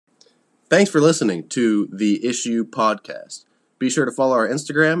Thanks for listening to the Issue Podcast. Be sure to follow our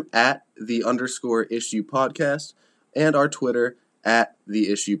Instagram at @the_issue podcast and our Twitter at the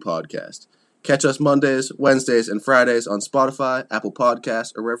Issue Podcast. Catch us Mondays, Wednesdays, and Fridays on Spotify, Apple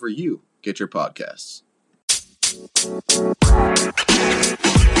Podcasts, or wherever you get your podcasts.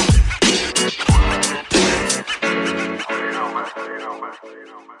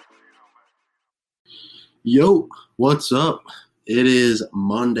 Yo, what's up? It is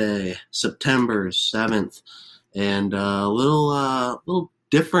Monday, September 7th, and a little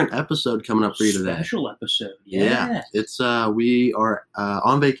different episode coming up for you today. Special episode, yeah. It's we are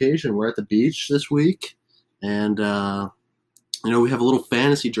on vacation. We're at the beach this week, and we have a little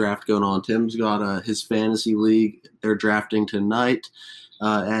fantasy draft going on. Tim's got his fantasy league. They're drafting tonight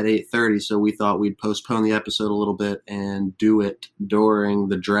at 8:30, so we thought we'd postpone the episode a little bit and do it during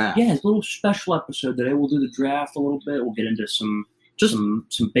the draft. Yeah, it's a little special episode today. We'll do the draft a little bit. We'll get into some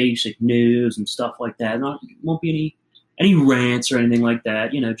basic news and stuff like that. Won't be any rants or anything like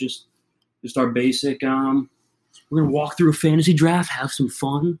that. Just our basic. We're gonna walk through a fantasy draft, have some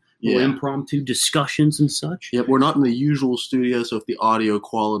fun, little impromptu discussions and such. Yep, we're not in the usual studio, so if the audio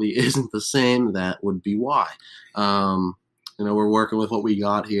quality isn't the same, that would be why. We're working with what we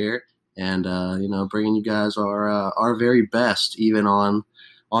got here, and bringing you guys our very best, even on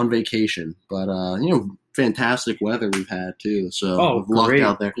vacation. But fantastic weather we've had too. So we've lucked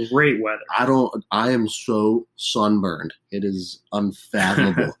out there. Great weather. I am so sunburned. It is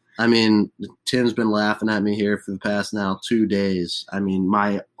unfathomable. I mean, Tim's been laughing at me here for the past now 2 days. I mean,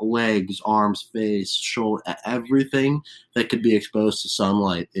 my legs, arms, face, shoulder, everything that could be exposed to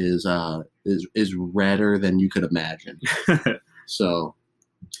sunlight is redder than you could imagine. So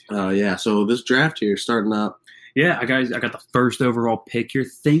this draft here starting up. Yeah, I got the first overall pick here.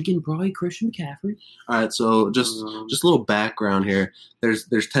 Thinking probably Christian McCaffrey. All right, so just a little background here.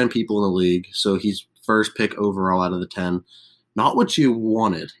 There's 10 people in the league, so he's first pick overall out of the 10. Not what you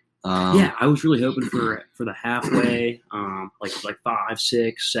wanted. I was really hoping for the halfway, like 5,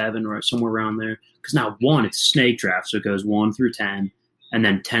 6, 7, or somewhere around there. Because now it's a snake draft, so it goes 1 through 10, and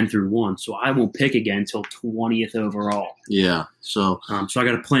then 10 through 1. So I won't pick again until 20th overall. Yeah. So I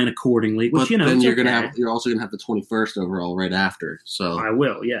got to plan accordingly. Which then you're also gonna have the 21st overall right after. So I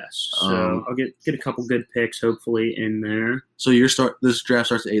will, yes. So I'll get a couple good picks hopefully in there. So this draft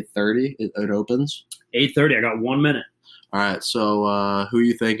starts at 8:30. It opens 8:30. I got 1 minute. All right, so who are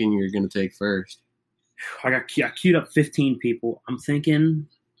you thinking you're going to take first? I queued up 15 people. I'm thinking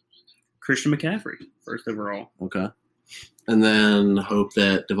Christian McCaffrey, first overall. Okay. And then hope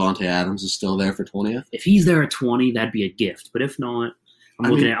that Devontae Adams is still there for 20th? If he's there at 20, that'd be a gift. But if not,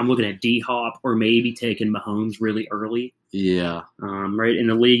 I'm looking at D-Hop or maybe taking Mahomes really early. Yeah. Right, in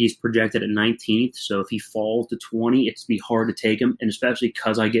the league, he's projected at 19th. So if he falls to 20, it's be hard to take him, and especially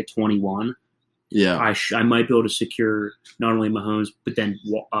because I get 21. Yeah, I might be able to secure not only Mahomes, but then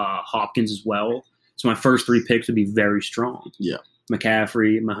Hopkins as well. So my first 3 picks would be very strong. Yeah,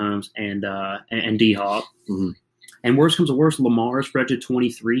 McCaffrey, Mahomes, and D-Hop. Mm-hmm. And worst comes to worst, Lamar is projected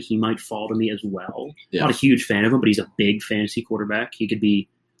 23. He might fall to me as well. Yeah. Not a huge fan of him, but he's a big fantasy quarterback. He could be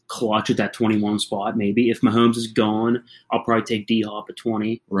clutch at that 21 spot maybe. If Mahomes is gone, I'll probably take D-Hop at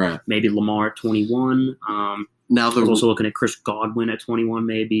 20. Right. Maybe Lamar at 21. Now I was also looking at Chris Godwin at 21,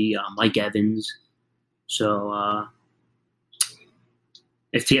 maybe Mike Evans. So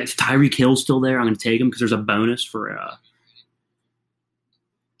if Tyreek Hill's still there, I'm going to take him because there's a bonus for.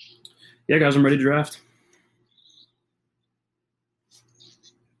 Yeah, guys, I'm ready to draft.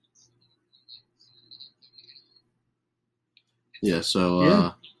 Yeah. So.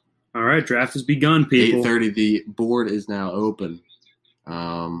 Yeah. All right, draft has begun, people. 8:30. The board is now open.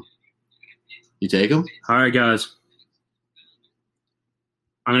 You take him? All right, guys.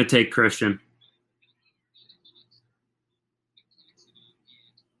 I'm going to take Christian.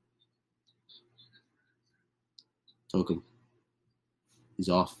 Took him. He's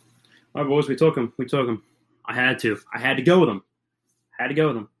off. All right, boys, we took him. I had to go with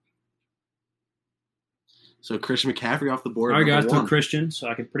him. So Christian McCaffrey off the board. All right, guys, took Christian, so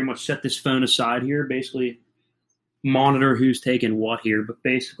I can pretty much set this phone aside here, basically monitor who's taking what here, but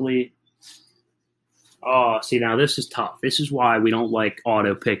basically see, now this is tough. This is why we don't like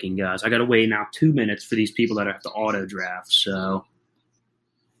auto picking, guys. I got to wait now 2 minutes for these people that have to auto draft, so.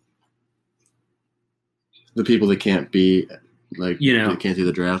 The people that can't be, they can't do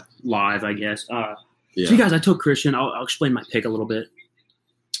the draft. Live, I guess. Yeah. So, you guys, I took Christian. I'll explain my pick a little bit.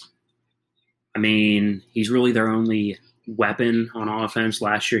 I mean, he's really their only weapon on offense.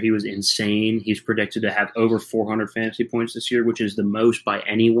 Last year, he was insane. He's predicted to have over 400 fantasy points this year, which is the most by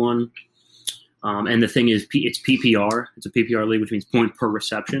anyone. And the thing is, it's PPR. It's a PPR league, which means point per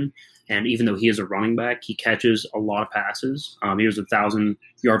reception. And even though he is a running back, he catches a lot of passes. He was a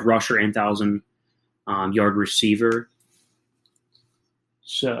 1,000-yard rusher and 1,000-yard receiver.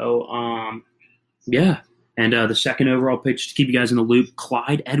 So, yeah. And the second overall pick, just to keep you guys in the loop,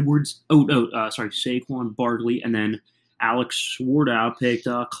 Clyde Edwards. Saquon Barkley. And then Alex Swardow picked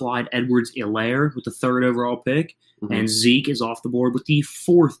Clyde Edwards-Helaire with the third overall pick. Mm-hmm. And Zeke is off the board with the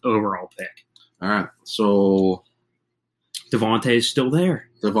fourth overall pick. All right. So Devontae is still there.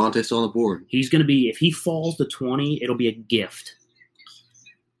 Devontae's still on the board. He's going to be, if he falls to 20, it'll be a gift.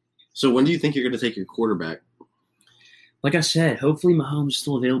 So when do you think you're going to take your quarterback? Like I said, hopefully Mahomes is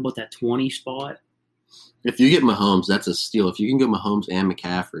still available at that 20 spot. If you get Mahomes, that's a steal. If you can get Mahomes and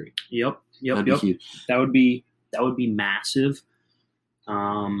McCaffrey. Yep. That'd be huge. That would be massive.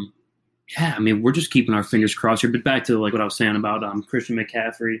 Yeah, I mean, we're just keeping our fingers crossed here. But back to like what I was saying about Christian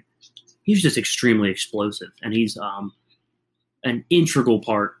McCaffrey, he's just extremely explosive, and he's an integral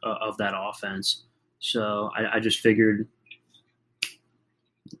part of that offense. So I just figured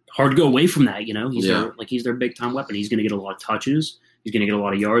hard to go away from that. You know, he's their big time weapon. He's going to get a lot of touches. He's going to get a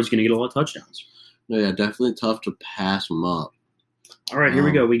lot of yards. He's going to get a lot of touchdowns. Yeah, definitely tough to pass him up. All right, here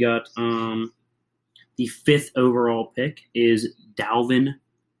we go. We got the fifth overall pick is Dalvin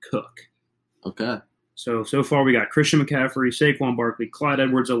Cook. Okay. So far we got Christian McCaffrey, Saquon Barkley, Clyde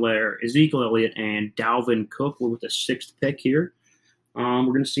Edwards-Helaire, Ezekiel Elliott, and Dalvin Cook. We're with the sixth pick here. We're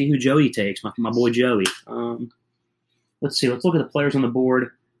going to see who Joey takes, my boy Joey. Let's see. Let's look at the players on the board.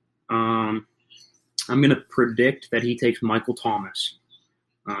 I'm going to predict that he takes Michael Thomas.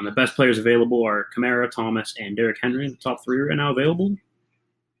 The best players available are Kamara, Thomas, and Derrick Henry. The top three are now available.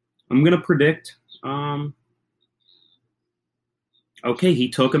 I'm going to predict okay, he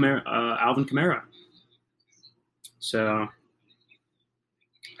took Alvin Kamara. So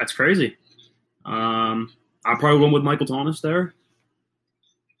that's crazy. I probably went with Michael Thomas there.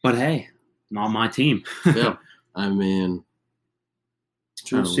 But hey, not my team. Yeah, I mean,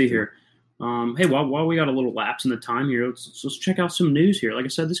 let's see here. Hey, while we got a little lapse in the time here, let's check out some news here. Like I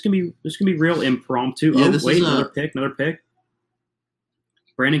said, this can be real impromptu. Yeah, another pick.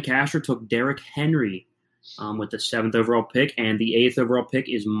 Brandon Casher took Derrick Henry with the seventh overall pick, and the eighth overall pick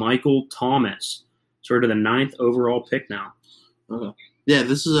is Michael Thomas. Sort of the ninth overall pick now. Okay. Yeah,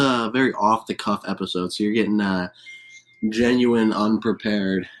 this is a very off-the-cuff episode, so you're getting genuine,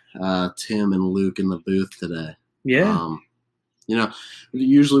 unprepared Tim and Luke in the booth today. Yeah.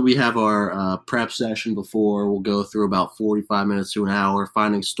 Usually we have our prep session before. We'll go through about 45 minutes to an hour,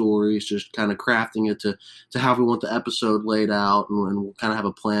 finding stories, just kind of crafting it to how we want the episode laid out, and we'll kind of have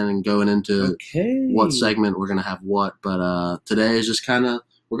a plan and going into what segment we're going to have what. But today is just kind of,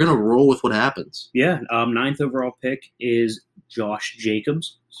 we're going to roll with what happens. Yeah, ninth overall pick is Josh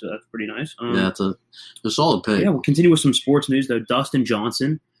Jacobs, so that's pretty nice. Yeah, it's a solid pick. Yeah, we'll continue with some sports news, though. Dustin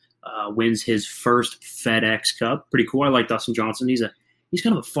Johnson wins his first FedEx Cup. Pretty cool. I like Dustin Johnson. He's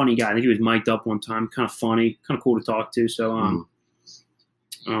kind of a funny guy. I think he was mic'd up one time. Kind of funny. Kind of cool to talk to. So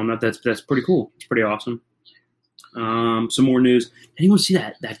that's pretty cool. It's pretty awesome. Some more news. Anyone see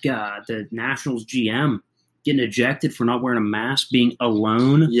that guy, the Nationals GM, getting ejected for not wearing a mask, being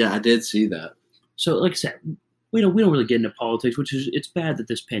alone? Yeah, I did see that. So, like I said, we don't really get into politics, which is, it's bad that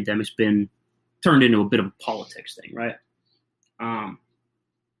this pandemic's been turned into a bit of a politics thing, right?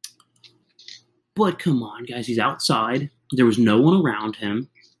 But come on, guys, he's outside. There was no one around him.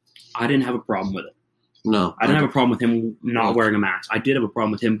 I didn't have a problem with it. No. I didn't have a problem with him not wearing a mask. I did have a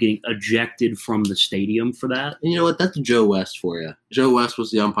problem with him getting ejected from the stadium for that. And you know what? That's Joe West for you. Joe West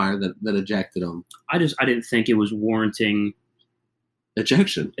was the umpire that ejected him. I didn't think it was warranting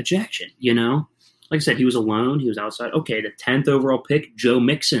ejection. You know? Like I said, he was alone. He was outside. Okay, the 10th overall pick, Joe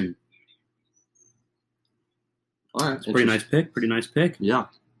Mixon. All right. Pretty nice pick. Yeah.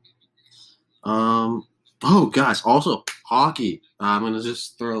 Oh, guys, also hockey. I'm going to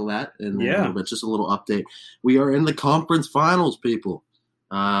just throw that in there a little bit, just a little update. We are in the conference finals, people.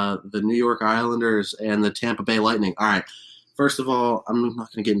 The New York Islanders and the Tampa Bay Lightning. All right. First of all, I'm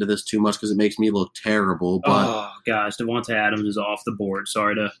not going to get into this too much because it makes me look terrible. But guys, Devontae Adams is off the board.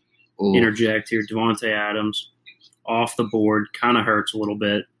 Sorry to interject here. Devontae Adams off the board. Kind of hurts a little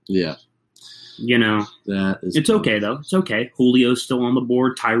bit. Yeah. You know, it's okay, though. It's okay. Julio's still on the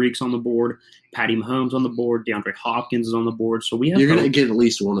board. Tyreek's on the board. Patty Mahomes on the board. DeAndre Hopkins is on the board. So you're going to get at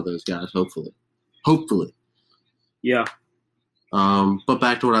least one of those guys, hopefully. Yeah. But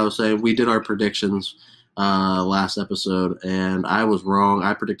back to what I was saying, we did our predictions last episode, and I was wrong.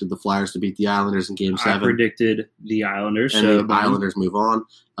 I predicted the Flyers to beat the Islanders in Game 7. I predicted the Islanders. And the Islanders move on.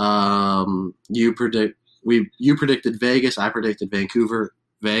 You predicted Vegas. I predicted Vancouver.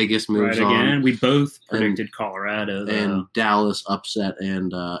 Vegas moves right again. on. We both predicted Colorado, though. And Dallas upset,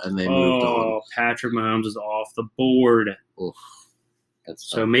 and they moved on. Patrick Mahomes is off the board. Oof.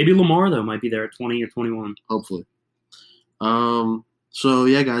 So maybe Lamar, though, might be there at 20 or 21. Hopefully. So,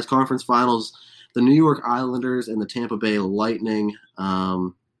 yeah, guys, conference finals. The New York Islanders and the Tampa Bay Lightning,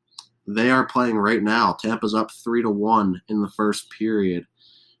 they are playing right now. Tampa's up 3-1 in the first period.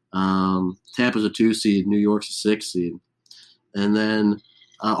 Tampa's a 2 seed. New York's a 6 seed. And then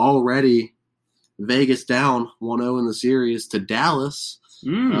already Vegas down 1-0 in the series to Dallas.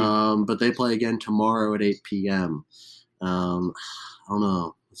 But they play again tomorrow at 8 p.m. I don't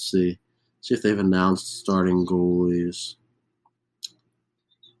know. Let's see. See if they've announced starting goalies.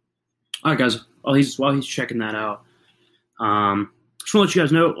 All right, guys. While he's checking that out, just want to let you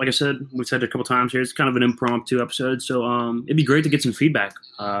guys know, like I said, we've said it a couple times here, it's kind of an impromptu episode, so it'd be great to get some feedback.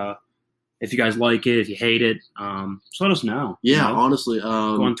 If you guys like it, if you hate it, just let us know. Yeah, you know? Honestly.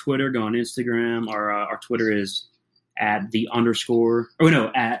 Go on Twitter, go on Instagram. Our Twitter is at just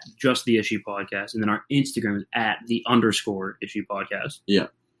the issue podcast, and then our Instagram is at _issue podcast. Yeah.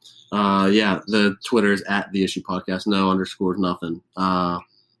 The Twitter is at the issue podcast. No underscores, nothing.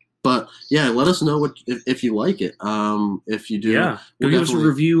 But yeah, let us know if you like it. If you do, go give us a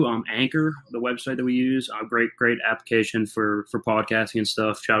review on Anchor, the website that we use. Great application for podcasting and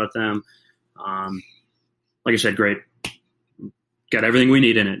stuff. Shout out to them. Like I said, great. Got everything we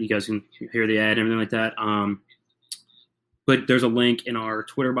need in it. You guys can hear the ad and everything like that. But there's a link in our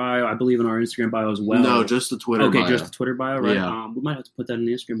Twitter bio, I believe in our Instagram bio as well. No, just the Twitter bio. Okay, just the Twitter bio, right? Yeah. We might have to put that in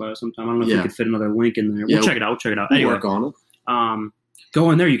the Instagram bio sometime. I don't know if we could fit another link in there. We'll check it out. We'll work on it.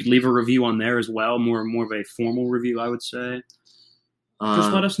 Go in there. You can leave a review on there as well. More of a formal review, I would say.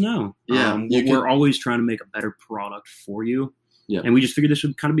 Just let us know. Yeah, we're always trying to make a better product for you. Yeah. And we just figured this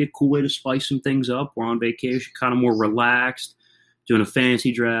would kind of be a cool way to spice some things up. We're on vacation, kind of more relaxed, doing a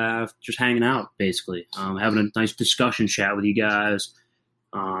fantasy draft, just hanging out, basically. Having a nice discussion chat with you guys.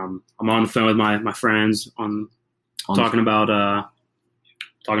 I'm on the phone with my friends talking about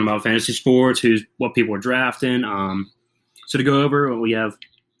fantasy sports, what people are drafting. So to go over, we have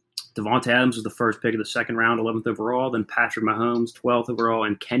Devonta Adams was the first pick of the second round, 11th overall. Then Patrick Mahomes, 12th overall,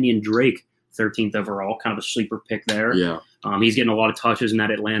 and Kenyon Drake, 13th overall. Kind of a sleeper pick there. Yeah. He's getting a lot of touches in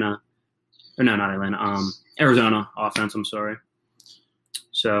that Arizona offense. I'm sorry.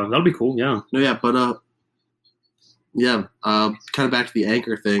 So that'll be cool. Yeah. No, yeah, but kind of back to the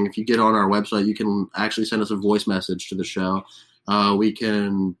Anchor thing. If you get on our website, you can actually send us a voice message to the show. We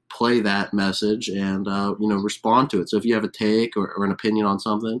can play that message and respond to it. So if you have a take or an opinion on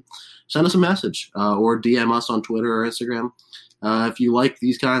something, send us a message or DM us on Twitter or Instagram. If you like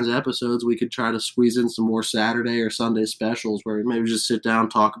these kinds of episodes, we could try to squeeze in some more Saturday or Sunday specials where we maybe just sit down,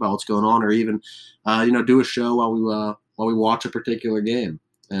 talk about what's going on, or even do a show while we watch a particular game.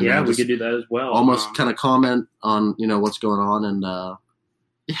 And, we could do that as well. Almost kind of comment on what's going on and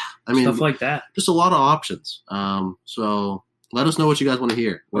stuff like that. Just a lot of options. So let us know what you guys want to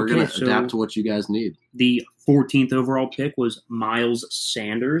hear. We're going to adapt to what you guys need. The 14th overall pick was Miles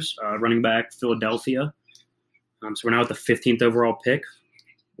Sanders, running back, Philadelphia. So we're now at the 15th overall pick.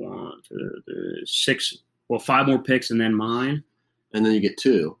 1, 2, 3, 6. Well, 5 more picks and then mine. And then you get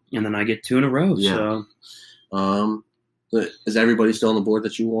 2. And then I get 2 in a row. Yeah. So. Is everybody still on the board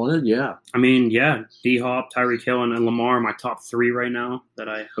that you wanted? Yeah. I mean, yeah. D-Hop, Tyreek Hill, and Lamar are my top 3 right now that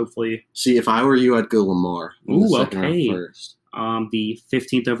I hopefully... See, if I were you, I'd go Lamar. Ooh, okay. First. The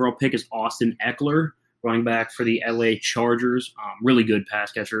 15th overall pick is Austin Eckler, running back for the LA Chargers. Really good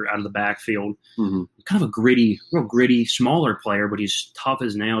pass catcher out of the backfield. Mm-hmm. Kind of a real gritty, smaller player, but he's tough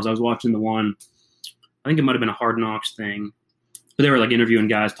as nails. I was watching the one, I think it might have been a Hard Knocks thing, but they were like interviewing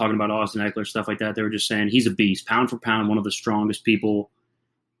guys talking about Austin Eckler, stuff like that. They were just saying he's a beast, pound for pound, one of the strongest people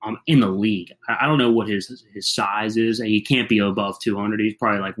in the league. I don't know what his size is. He can't be above 200. He's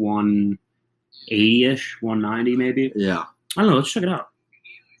probably like 180-ish, 190 maybe. Yeah. I don't know. Let's check it out.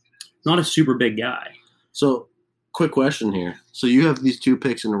 Not a super big guy. So, quick question here. So you have these 2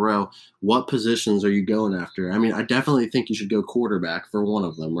 picks in a row. What positions are you going after? I mean, I definitely think you should go quarterback for one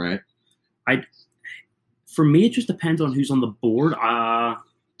of them, right? For me, it just depends on who's on the board.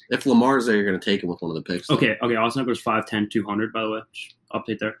 If Lamar's there, you're going to take him with one of the picks. Though. Okay. Austin Eckler's 5'10", 200, by the way. Just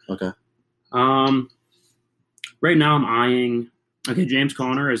update there. Okay. Right now I'm eyeing – okay, James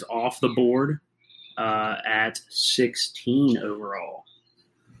Conner is off the board at 16 overall.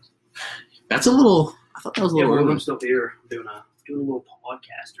 That's a little – I thought that was a little early. I'm still here doing a little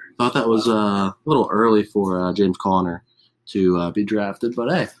podcast. I thought that was a little early for James Conner to be drafted,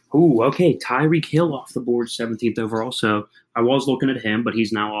 but hey. Ooh, okay. Tyreek Hill off the board, 17th overall. So I was looking at him, but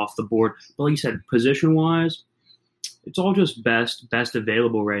he's now off the board. But like you said, position-wise, It's all just best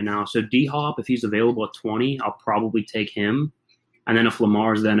available right now. So D Hop, if he's available at 20, I'll probably take him. And then if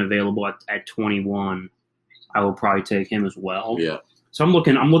Lamar's then available at 21, I will probably take him as well. Yeah. So I'm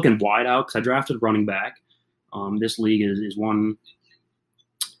looking wide out because I drafted running back. This league is one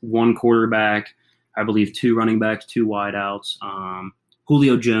quarterback, I believe 2 running backs, 2 wideouts.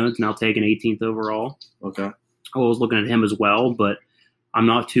 Julio Jones now taken 18th overall. Okay. I was looking at him as well, but I'm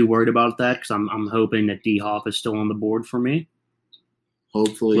not too worried about that because I'm hoping that D Hop is still on the board for me.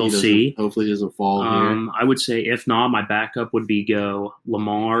 Hopefully we'll see. Hopefully he doesn't fall here. I would say if not, my backup would be go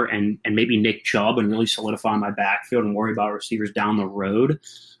Lamar and maybe Nick Chubb and really solidify my backfield and worry about receivers down the road.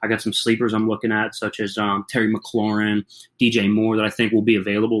 I got some sleepers I'm looking at, such as Terry McLaurin, DJ Moore, that I think will be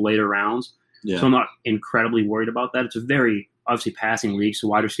available later rounds. Yeah. So I'm not incredibly worried about that. It's a very obviously passing league, so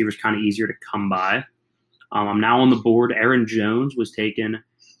wide receivers kind of easier to come by. I'm now on the board. Aaron Jones was taken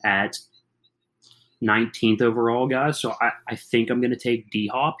at 19th overall, guys. So I think I'm going to take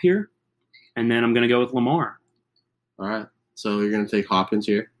D-Hop here, and then I'm going to go with Lamar. All right. So you're going to take Hopkins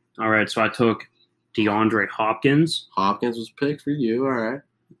here? All right. So I took DeAndre Hopkins. Hopkins was picked for you. All right.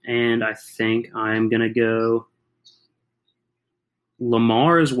 And I think I'm going to go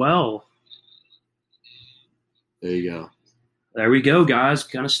Lamar as well. There you go. There we go, guys.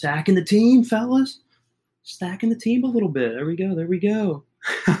 Kind of stacking the team, fellas. Stacking the team a little bit. There we go.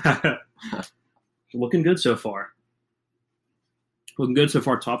 Looking good so far.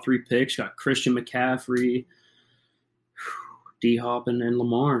 Top 3 picks. Got Christian McCaffrey, D-Hop, and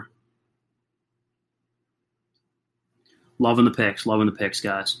Lamar. Loving the picks,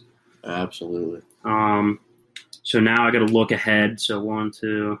 guys. Absolutely. So now I got to look ahead. So 1,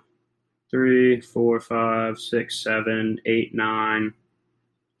 2, 3, 4, 5, 6, 7, 8, 9,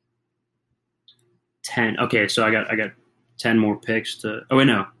 10. Okay, so I got 10 more picks to. Oh wait,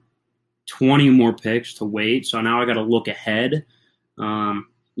 no, 20 more picks to wait. So now I got to look ahead.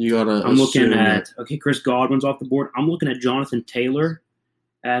 You gotta. I'm looking at Chris Godwin's off the board. I'm looking at Jonathan Taylor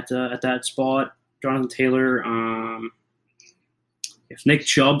at that spot. Jonathan Taylor. If Nick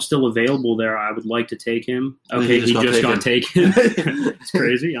Chubb's still available there, I would like to take him. Okay, he just got taken. It's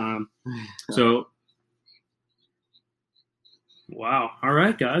crazy. So, wow. All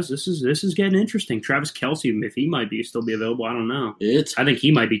right, guys, this is getting interesting. Travis Kelce, if he might still be available, I don't know. I think he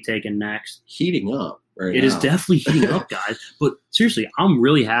might be taken next. Heating up right now. It is definitely heating up, guys. But seriously, I'm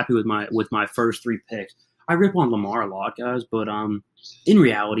really happy with my first 3 picks. I rip on Lamar a lot, guys, but in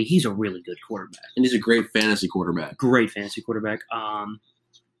reality, he's a really good quarterback. And he's a great fantasy quarterback. I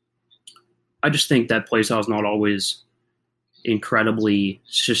just think that play style is not always incredibly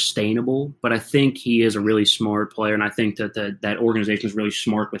sustainable, but I think he is a really smart player, and I think that organization is really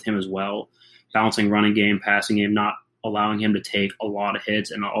smart with him as well, balancing running game, passing game, not allowing him to take a lot of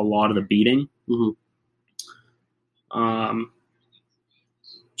hits and a lot of the beating. Mm-hmm.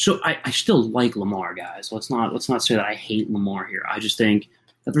 So I still like Lamar, guys. Let's not say that I hate Lamar here. I just think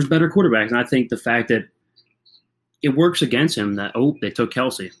that there's better quarterbacks, and I think the fact that it works against him that they took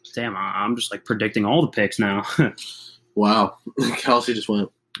Kelce. Damn, I'm just like predicting all the picks now. Wow, Kelce just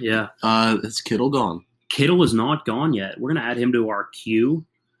went. Yeah. Is Kittle gone? Kittle is not gone yet. We're gonna add him to our queue.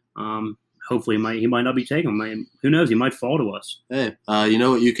 Hopefully, he might not be taken. Who knows? He might fall to us. Hey, you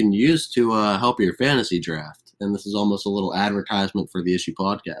know what you can use to help your fantasy draft? And this is almost a little advertisement for the Issue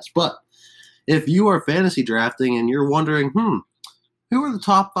Podcast. But if you are fantasy drafting and you're wondering, who are the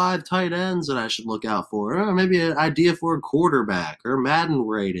top 5 tight ends that I should look out for? Or maybe an idea for a quarterback or Madden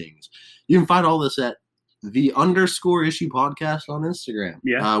ratings. You can find all this at _Issue Podcast on Instagram.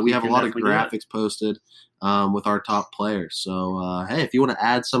 Yeah, we have a lot of graphics posted with our top players. So, hey, if you want to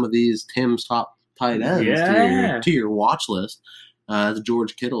add some of these Tim's top tight ends to your watch list,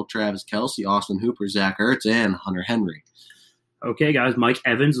 George Kittle, Travis Kelce, Austin Hooper, Zach Ertz, and Hunter Henry. Okay, guys, Mike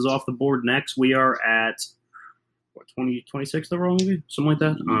Evans is off the board next. We are at 26th overall, maybe? Something like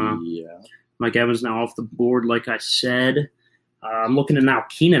that? Yeah. Mike Evans now off the board, like I said. I'm looking at now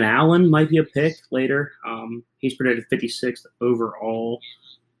Keenan Allen might be a pick later. He's predicted 56th overall.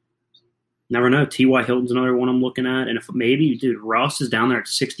 Never know. T.Y. Hilton's another one I'm looking at. And if maybe, Russ is down there at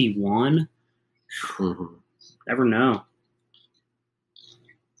 61. Mm-hmm. Never know.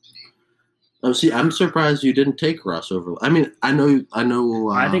 See, I'm surprised you didn't take Russ over. I mean, I know.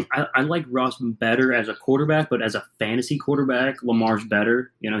 I think I like Russ better as a quarterback, but as a fantasy quarterback, Lamar's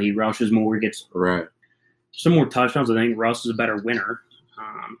better. He rushes more, he gets some more touchdowns. I think Russ is a better winner.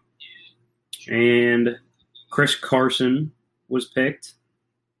 And Chris Carson was picked.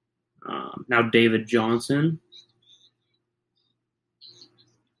 Now David Johnson.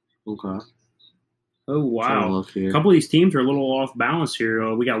 Okay. Oh Trying to wow! look A here. couple of these teams are a little off balance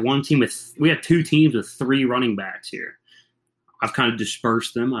here. We got two teams with 3 running backs here. I've kind of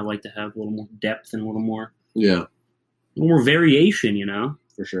dispersed them. I like to have a little more depth and Yeah, a little more variation. You know,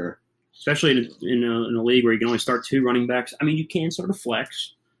 for sure. especially in a league where you can only start 2 running backs. I mean, you can sort of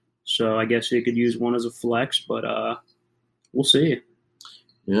flex. So I guess you could use one as a flex, but we'll see.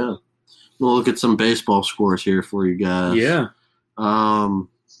 Yeah. We'll look at some baseball scores here for you guys. Yeah. I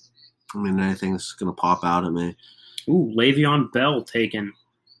mean, anything that's going to pop out at me. Ooh, Le'Veon Bell taken.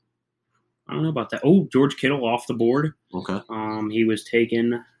 I don't know about that. Oh, George Kittle off the board. Okay. He was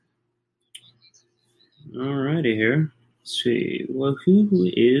taken. Alrighty here. Let's see. Well, who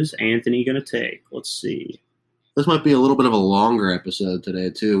is Anthony going to take? Let's see. This might be a little bit of a longer episode today,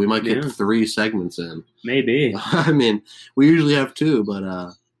 too. We might get 3 segments in. Maybe. I mean, we usually have 2,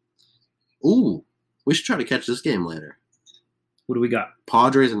 but, we should try to catch this game later. What do we got?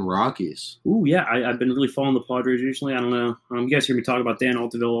 Padres and Rockies. Ooh, yeah. I've been really following the Padres recently. I don't know. You guys hear me talk about Dan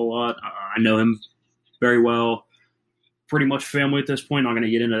Altaville a lot. I know him very well. Pretty much family at this point. Not going to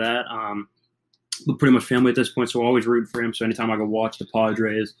get into that. But pretty much family at this point, so always rooting for him. So anytime I can watch the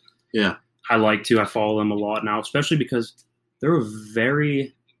Padres, yeah, I like to. I follow them a lot now, especially because they're a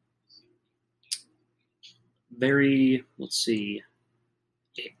very, very, let's see,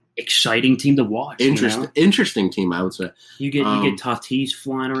 exciting team to watch. Interesting team, I would say. You get Tatis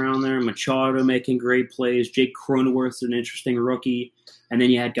flying around there, Machado making great plays, Jake Cronenworth's an interesting rookie, and then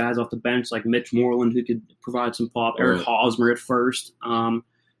you had guys off the bench like Mitch Moreland who could provide some pop. Right. Eric Hosmer at first.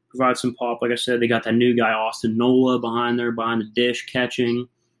 Provide some pop. Like I said, they got that new guy, Austin Nola, behind the dish catching.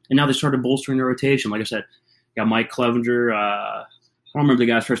 And now they started bolstering their rotation. Like I said, got Mike Clevenger. I don't remember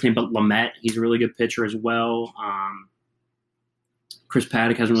the guy's first name, but Lamet. He's a really good pitcher as well. Chris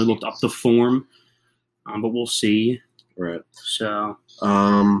Paddock hasn't really looked up the form, but we'll see. Right. So,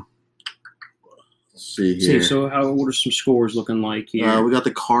 let's see here. So what are some scores looking like here? We got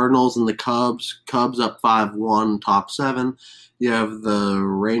the Cardinals and the Cubs. Cubs up 5-1, top 7. You have the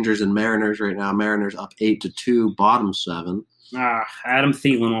Rangers and Mariners right now. Mariners up 8-2, bottom 7. Adam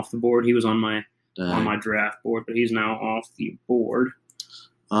Thielen off the board. He was on my draft board, but he's now off the board.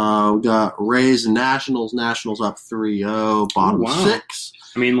 We got Rays and Nationals. Nationals up 3-0, bottom 6.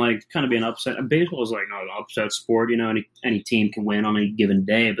 I mean, like, kind of be an upset. Baseball is like not an upset sport. You know, any team can win on any given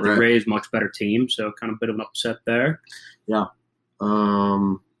day, but the Rays much better team, so kind of a bit of an upset there. Yeah.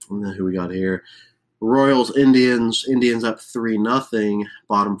 And then who we got here? Royals, Indians. Indians up 3-0,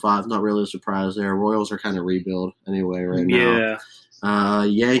 bottom 5. Not really a surprise there. Royals are kind of rebuild anyway right now. Yeah.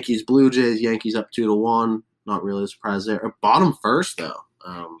 Yankees, Blue Jays. Yankees up 2-1. Not really a surprise there. Bottom first though.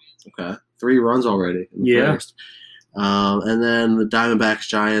 Okay, 3 runs already in the first. And then the Diamondbacks,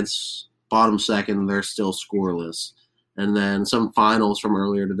 Giants, bottom 2nd. They're still scoreless. And then some finals from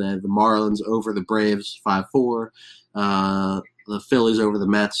earlier today. The Marlins over the Braves, 5-4. The Phillies over the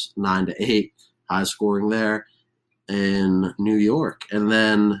Mets, 9-8. High scoring there in New York. And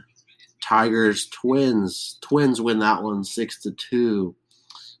then Tigers, Twins. Twins win that one 6-2.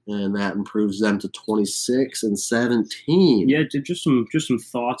 And that improves them to 26-17. Yeah, just some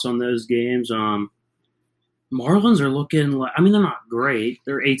thoughts on those games. Marlins are looking like, I mean, they're not great.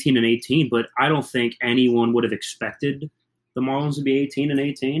 They're 18-18, but I don't think anyone would have expected the Marlins to be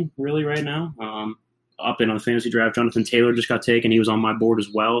 18-18 really right now. Up in on the fantasy draft, Jonathan Taylor just got taken. He was on my board as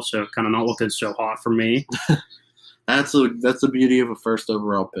well, so kind of not looking so hot for me. That's the beauty of a first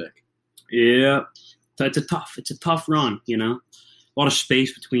overall pick. Yeah, so it's a tough run, you know. A lot of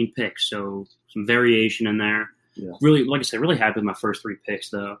space between picks, so some variation in there. Yeah. Really, like I said, really happy with my first 3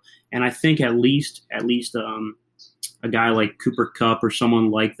 picks though, and I think at least a guy like Cooper Kupp or someone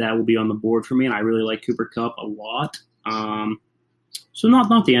like that will be on the board for me, and I really like Cooper Kupp a lot. So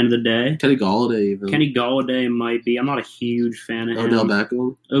not the end of the day. Kenny Galladay might be. I'm not a huge fan of him. Odell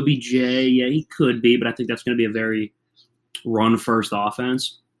Beckham. OBJ, yeah, he could be, but I think that's going to be a very run-first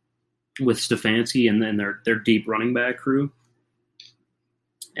offense with Stefanski and then their deep running back crew.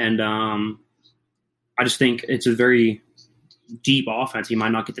 And I just think it's a very deep offense. He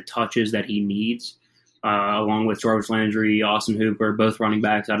might not get the touches that he needs, along with Jarvis Landry, Austin Hooper, both running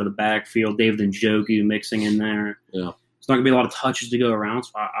backs out of the backfield, David Njoku mixing in there. Yeah. It's not going to be a lot of touches to go around,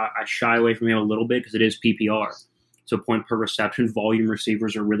 so I shy away from him a little bit because it is PPR. So point per reception, volume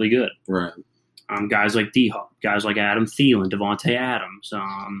receivers are really good. Right. Guys like D-Hop, guys like Adam Thielen, Devontae Adams.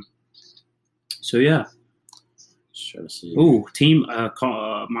 So, yeah. Just trying to see. Ooh, team.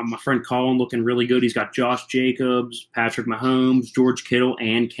 My friend Colin looking really good. He's got Josh Jacobs, Patrick Mahomes, George Kittle,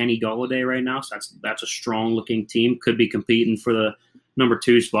 and Kenny Galladay right now. So that's a strong looking team. Could be competing for the number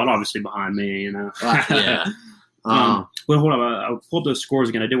 2 spot, obviously behind me. You know. Yeah. Uh, Well, hold on. I'll pull up those scores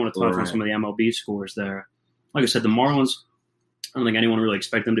again. I did want to touch on Right. some of the MLB scores there. Like I said, the Marlins, I don't think anyone really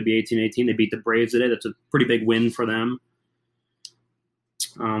expected them to be 18-18. They beat the Braves today. That's a pretty big win for them.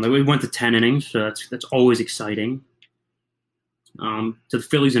 They went to 10 innings, so that's always exciting. To the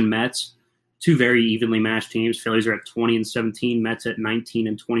Phillies and Mets, two very evenly matched teams. Phillies are at 20-17, Mets at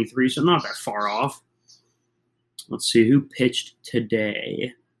 19-23, so not that far off. Let's see who pitched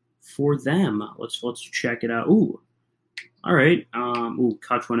today for them. Let's check it out. Ooh, all right.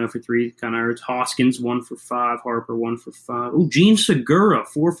 Kutch went 0 for 3. Kind of hurts. Hoskins 1 for 5. Harper 1 for 5. Ooh, Gene Segura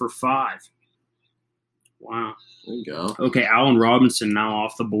 4 for 5. Wow. there you go. Okay, Allen Robinson now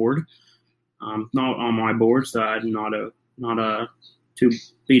off the board. Not on my board, so I'm not too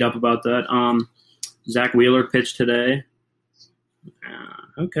beat up about that. Zach Wheeler pitched today.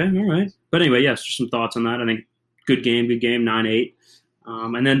 Okay, all right. But anyway, yes, just some thoughts on that. I think good game, 9-8.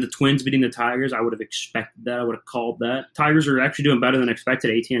 And then the Twins beating the Tigers, I would have expected that. I would have called that. Tigers are actually doing better than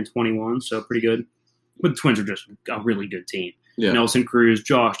expected, 18-21, so pretty good. But the Twins are just a really good team. Yeah. Nelson Cruz,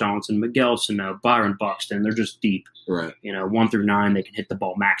 Josh Donaldson, Miguel Sano, Byron Buxton, they're just deep. Right. 1 through 9, they can hit the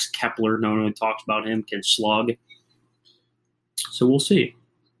ball. Max Kepler, no one really talks about him, can slug. So we'll see.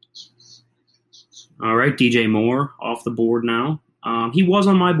 All right, DJ Moore off the board now. He was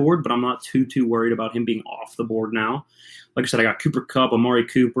on my board, but I'm not too worried about him being off the board now. Like I said, I got Cooper Kupp, Amari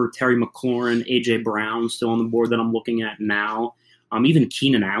Cooper, Terry McLaurin, A.J. Brown still on the board that I'm looking at now. Even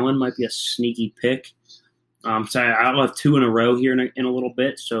Keenan Allen might be a sneaky pick. So I'll have 2 in a row here in a little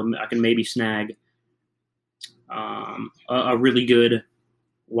bit, so I can maybe snag a really good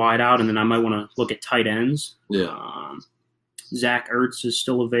wideout, and then I might want to look at tight ends. Yeah. Zach Ertz is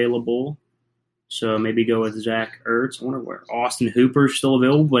still available, so maybe go with Zach Ertz. I wonder where Austin Hooper's still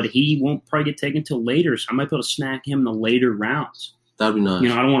available, but he won't probably get taken until later, so I might be able to snack him in the later rounds. That'd be nice.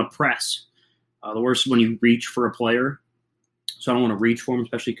 I don't want to press. The worst is when you reach for a player, so I don't want to reach for him,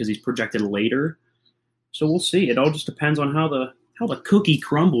 especially because he's projected later. So we'll see. It all just depends on how the cookie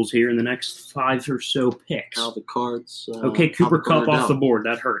crumbles here in the next 5 or so picks. How the cards. Okay, Cooper Kupp off the board.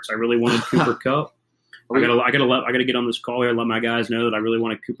 That hurts. I really wanted Cooper Kupp. I gotta get on this call here and let my guys know that I really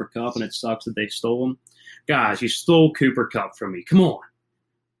wanted Cooper Kupp, and it sucks that they stole him. Guys, you stole Cooper Kupp from me. Come on.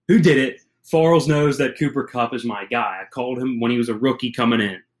 Who did it? Farles knows that Cooper Kupp is my guy. I called him when he was a rookie coming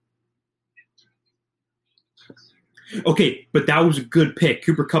in. Okay, but that was a good pick.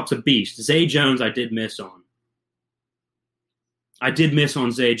 Cooper Kupp's a beast. Zay Jones I did miss on. I did miss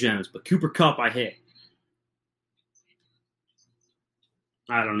on Zay Jones, but Cooper Kupp I hit.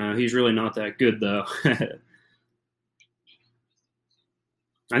 I don't know. He's really not that good, though. I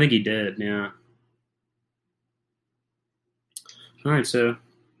think he did, yeah. All right, so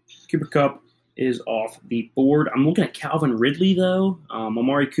Cooper Kupp is off the board. I'm looking at Calvin Ridley, though.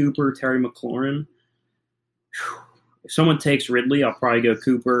 Amari Cooper, Terry McLaurin. Whew. If someone takes Ridley, I'll probably go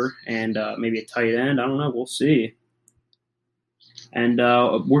Cooper and maybe a tight end. I don't know. We'll see. And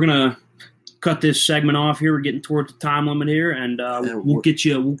we're going to cut this segment off here. We're getting towards the time limit here, and we'll get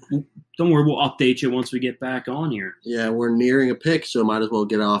you don't worry, we'll update you once we get back on here. Yeah, we're nearing a pick, so might as well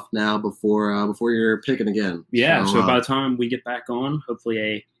get off now before you're picking again. Yeah, so by the time we get back on,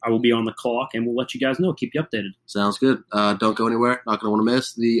 hopefully I will be on the clock, and we'll let you guys know. Keep you updated. Sounds good. Don't go anywhere. Not going to want to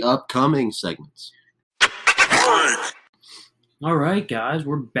miss the upcoming segments. All right, guys,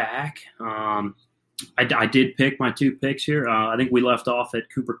 we're back. I did pick my 2 picks here. I think we left off at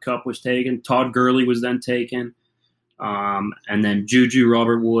Cooper Kupp was taken. Todd Gurley was then taken. And then Juju,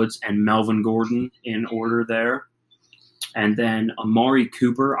 Robert Woods, and Melvin Gordon in order there. And then Amari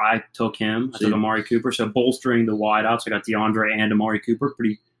Cooper, I took him. I took Amari Cooper. So bolstering the wideouts, I got DeAndre and Amari Cooper.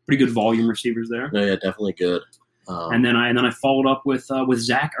 Pretty good volume receivers there. No, yeah, definitely good. And then I followed up with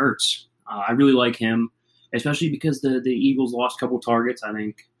Zach Ertz. I really like him, especially because the Eagles lost a couple targets. I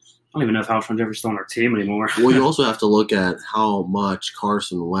don't even know if Alshon Jeffrey's still on our team anymore. Well, you also have to look at how much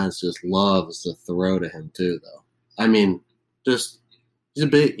Carson Wentz just loves to throw to him too, though. I mean, he's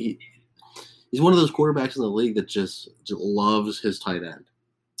one of those quarterbacks in the league that just loves his tight end.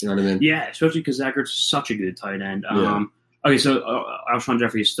 You know what I mean? Yeah, especially because Zach Ertz is such a good tight end. Yeah. Okay, so Alshon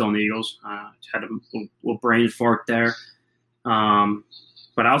Jeffrey is still in the Eagles. Had a little brain fart there.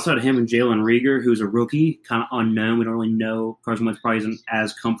 But outside of him and Jalen Reagor, who's a rookie, kind of unknown, we don't really know. Carson Wentz probably isn't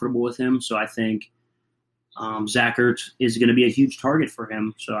as comfortable with him. So I think Zach Ertz is going to be a huge target for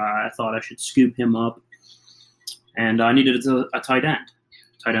him. So I thought I should scoop him up. And I needed a tight end.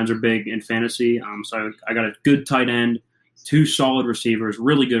 Tight ends are big in fantasy. So I got a good tight end, 2 solid receivers,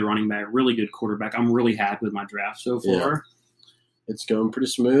 really good running back, really good quarterback. I'm really happy with my draft so far. Yeah. It's going pretty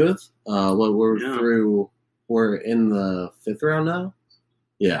smooth. We're in the 5th round now?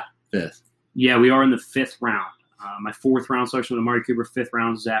 Yeah, 5th. Yeah, we are in the 5th round. My 4th round selection was Amari Cooper, 5th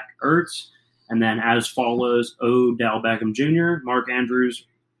round Zach Ertz, and then as follows: Odell Beckham Jr., Mark Andrews,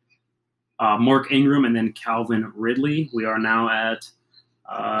 Mark Ingram, and then Calvin Ridley. We are now at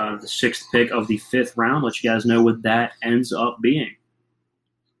the 6th pick of the 5th round. Let you guys know what that ends up being.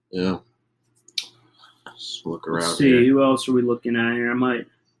 Yeah. Let's look around. Let's see, here. Who else are we looking at here? I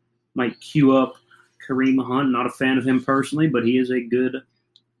might queue up Kareem Hunt. Not a fan of him personally, but he is a good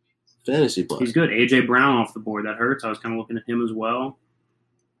fantasy player. He's good. AJ Brown off the board. That hurts. I was kind of looking at him as well.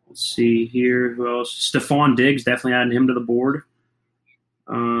 Let's see here. Who else? Stephon Diggs. Definitely adding him to the board.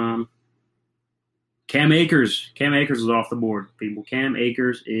 Cam Akers. Cam Akers is off the board, people. Cam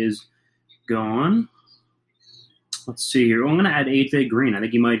Akers is gone. Let's see here. I'm going to add AJ Green. I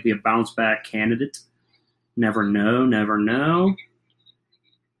think he might be a bounce back candidate. Never know. Never know.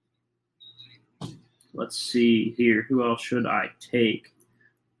 Let's see here. Who else should I take?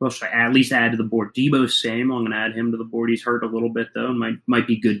 Who else should I at least add to the board? Debo Samuel. I'm going to add him to the board. He's hurt a little bit, though. Might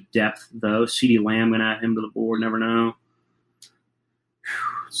be good depth, though. CeeDee Lamb, going to add him to the board. Never know.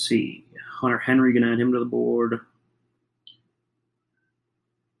 Let's see. Hunter Henry, going to add him to the board.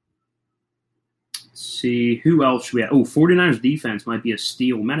 Let's see. Who else should we add? 49ers defense might be a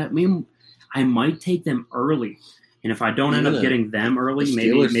steal. Man, I might take them early. And if I don't end up getting them early,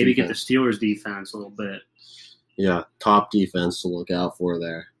 maybe get the Steelers defense a little bit. Yeah, top defense to look out for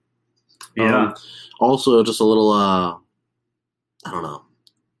there. Yeah. Also, just a little, I don't know.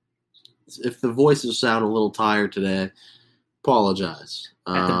 If the voices sound a little tired today, apologize.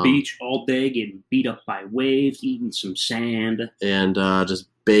 At the beach all day, getting beat up by waves, eating some sand. And just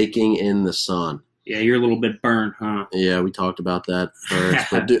baking in the sun. Yeah, you're a little bit burnt, huh? Yeah, we talked about that first.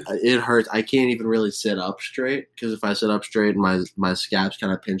 But dude, it hurts. I can't even really sit up straight because if I sit up straight, my scap's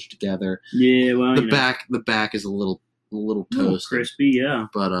kind of pinched together. Yeah, well, the back is a little toasted, crispy. Yeah,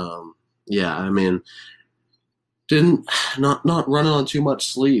 but yeah. I mean, not running on too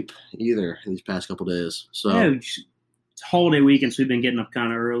much sleep either these past couple days. So yeah, it's holiday weekend, so we've been getting up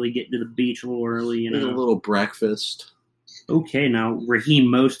kind of early, getting to the beach a little early. A little breakfast. Okay, now Raheem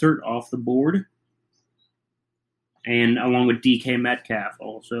Mostert off the board. And along with DK Metcalf,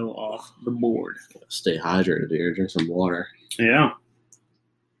 also off the board. Stay hydrated, dude. Drink some water. Yeah.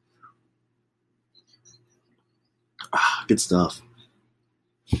 Good stuff.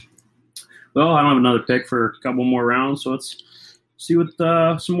 Well, I don't have another pick for a couple more rounds, so let's see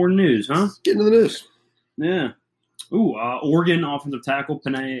what some more news, huh? Get into the news. Yeah. Oregon offensive tackle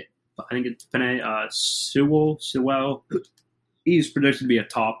Penei. I think it's Penei Sewell. He's predicted to be a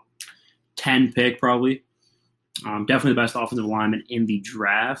top 10 pick, probably. Definitely the best offensive lineman in the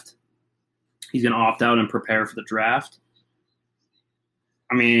draft. He's going to opt out and prepare for the draft.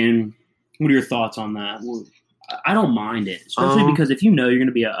 I mean, what are your thoughts on that? Well, I don't mind it, especially because if you know you're going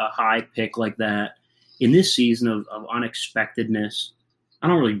to be a high pick like that in this season of unexpectedness, I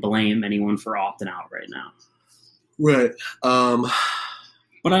don't really blame anyone for opting out right now. Right.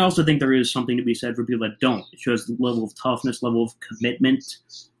 But I also think there is something to be said for people that don't. It shows the level of toughness, level of commitment.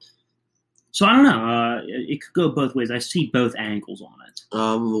 So I don't know. It could go both ways. I see both angles on it.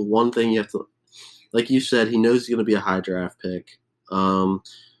 The one thing you have to, like you said, he knows he's going to be a high draft pick.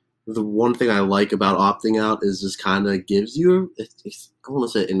 The one thing I like about opting out is this kind of gives you, I don't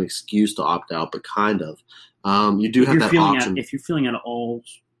want to say an excuse to opt out, but kind of. You do have that option. If you're feeling at all,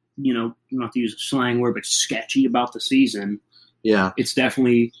 not to use a slang word, but sketchy about the season, yeah, it's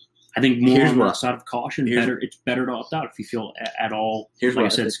definitely, I think, more on the side of caution. It's better to opt out if you feel at all,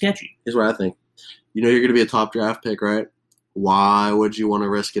 sketchy. Here's what I think. You know you're going to be a top draft pick, right? Why would you want to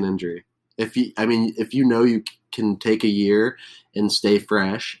risk an injury? If you know you can take a year and stay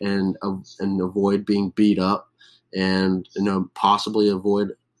fresh and avoid being beat up and possibly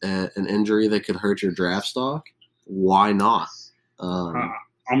avoid an injury that could hurt your draft stock, why not?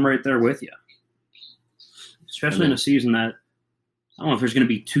 I'm right there with you, especially in a season that I don't know if there's going to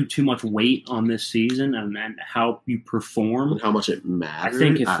be too much weight on this season and how you perform. And how much it matters. I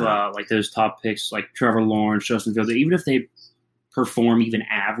think if like those top picks like Trevor Lawrence, Justin Fields, even if they perform even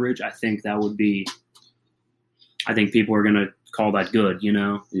average, I think that would be. I think people are going to call that good,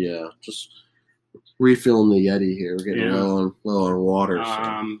 Yeah, just refilling the Yeti here. We're getting low on water.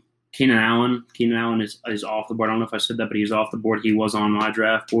 Keenan Allen is off the board. I don't know if I said that, but he's off the board. He was on my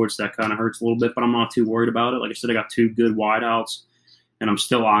draft board, so that kind of hurts a little bit, but I'm not too worried about it. Like I said, I got two good wideouts, and I'm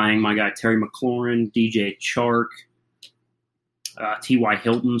still eyeing my guy Terry McLaurin, DJ Chark, T.Y.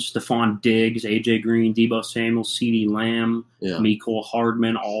 Hilton, Stephon Diggs, AJ Green, Debo Samuel, CeeDee Lamb, Mecole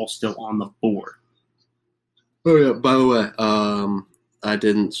Hardman, all still on the board. Oh, yeah. By the way, I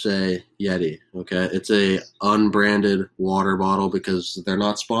didn't say Yeti. Okay, it's a unbranded water bottle because they're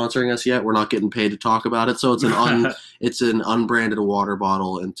not sponsoring us yet. We're not getting paid to talk about it, so it's an unbranded water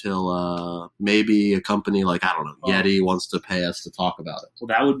bottle until maybe a company like I don't know Yeti wants to pay us to talk about it. Well,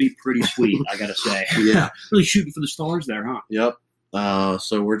 that would be pretty sweet. I gotta say. Yeah, really shooting for the stars there, huh? Yep.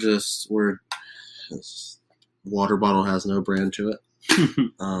 So we're this water bottle has no brand to it.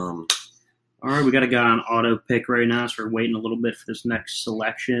 All right, we got a guy on auto pick right now, so we're waiting a little bit for this next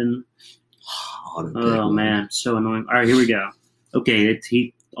selection. Man, so annoying. All right, here we go. Okay,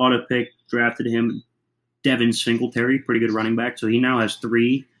 he auto pick drafted him, Devin Singletary, pretty good running back. So he now has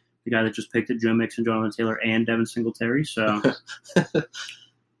 3. The guy that just picked it, Joe Mixon, Jonathan Taylor, and Devin Singletary. So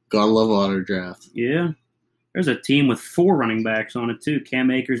gotta love auto draft. Yeah, there's a team with 4 running backs on it too: Cam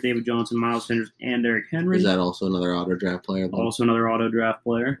Akers, David Johnson, Miles Sanders, and Derrick Henry. Is that also another auto draft player? Also another auto draft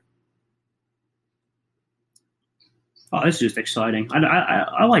player. Oh, this is just exciting.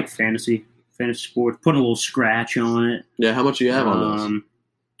 I like fantasy sports. Putting a little scratch on it. Yeah, how much do you have on those?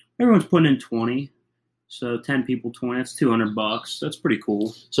 Everyone's putting in 20. So 10 people, 20. That's $200. That's pretty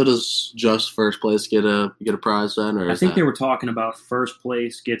cool. So does just first place get a prize then, or I think they were talking about first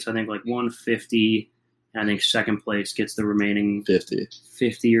place gets like 150. And I think second place gets the remaining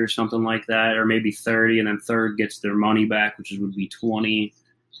 50 or something like that, or maybe 30, and then third gets their money back, which would be 20.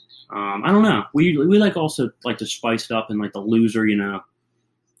 I don't know. We also like to spice it up, and like the loser,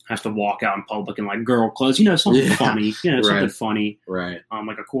 has to walk out in public in like girl clothes, something funny, something funny, right?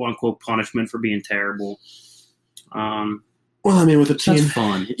 Like a quote unquote punishment for being terrible. Well, I mean, with a team, that's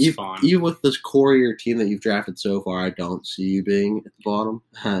fun. It's fun. Even with this core of your team that you've drafted so far, I don't see you being at the bottom.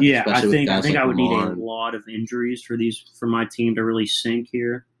 Yeah, I think I would need a lot of injuries for my team to really sink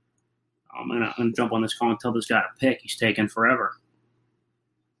here. I'm gonna jump on this call and tell this guy to pick. He's taking forever.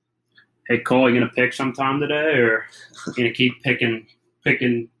 Hey Cole, you gonna pick sometime today, or you gonna keep picking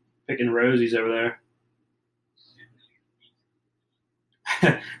rosies over there?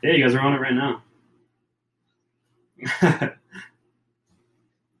 Yeah, you guys are on it right now.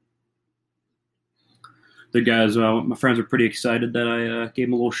 The guys, my friends are pretty excited that I gave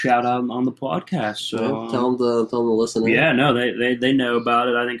them a little shout out on the podcast. So tell them to listen. Yeah, no, they know about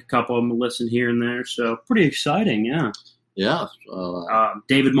it. I think a couple of them listen here and there. So pretty exciting, yeah. Yeah.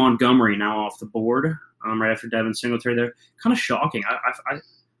 David Montgomery now off the board. Right after Devin Singletary there. Kind of shocking. I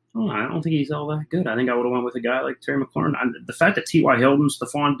don't think he's all that good. I think I would have went with a guy like Terry McLaurin. The fact that T.Y. Hilton,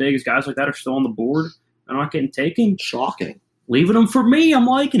 Stephon Diggs, guys like that are still on the board and not getting taken. Shocking. Leaving them for me. I'm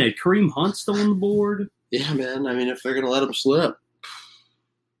liking it. Kareem Hunt's still on the board. Yeah, man. I mean, if they're going to let him slip.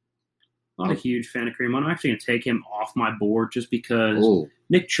 I'm not a huge fan of Kareem Hunt. I'm actually going to take him off my board just because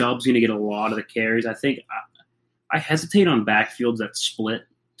Nick Chubb's going to get a lot of the carries. I think I hesitate on backfields that split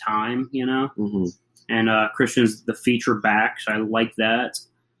time, Mm-hmm. And Christian's the feature back, so I like that.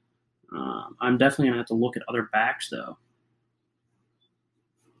 I'm definitely going to have to look at other backs, though.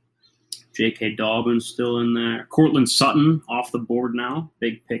 J.K. Dobbins still in there. Cortland Sutton off the board now.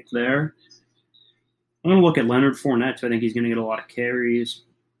 Big pick there. I'm going to look at Leonard Fournette, so I think he's going to get a lot of carries.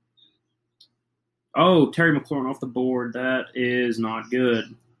 Oh, Terry McLaurin off the board. That is not good.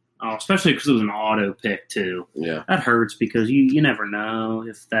 Oh, especially because it was an auto pick, too. Yeah. That hurts because you never know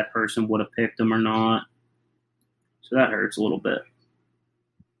if that person would have picked him or not. So that hurts a little bit.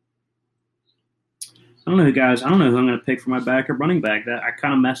 I don't know, guys. I don't know who I'm going to pick for my back or running back. That I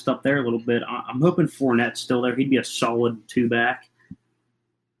kind of messed up there a little bit. I'm hoping Fournette's still there. He'd be a solid 2-back.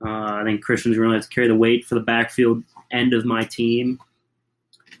 I think Christian's going to have to carry the weight for the backfield end of my team.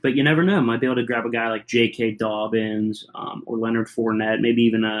 But you never know. Might be able to grab a guy like J.K. Dobbins or Leonard Fournette, maybe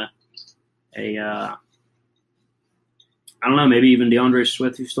even I don't know, maybe even DeAndre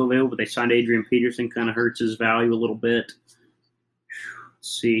Swift, who's still available. But they signed Adrian Peterson, kind of hurts his value a little bit.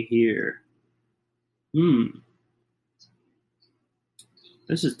 Let's see here.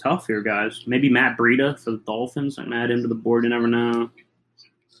 This is tough here, guys. Maybe Matt Breida for the Dolphins. I'm going to add him to the board. You never know.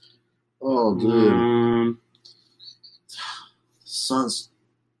 Oh, dude. Suns.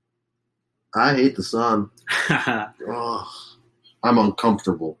 I hate the sun. I'm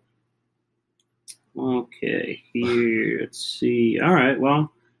uncomfortable. Okay, here. Let's see. All right,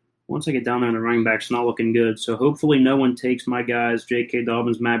 well, once I get down there in the running backs, it's not looking good. So hopefully no one takes my guys, J.K.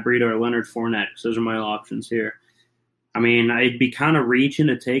 Dobbins, Matt Breida, or Leonard Fournette, because those are my options here. I mean, I'd be kind of reaching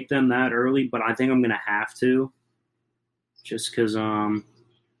to take them that early, but I think I'm going to have to, just because I'm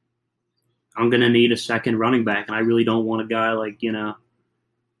going to need a second running back, and I really don't want a guy like,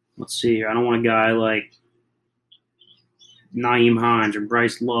 let's see here. I don't want a guy like Nyheim Hines or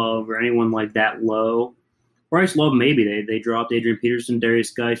Bryce Love or anyone like that low. Bryce Love, maybe. They dropped Adrian Peterson,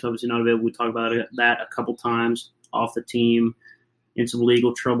 Darius Geis, obviously not available. We talked about that a couple times off the team. in some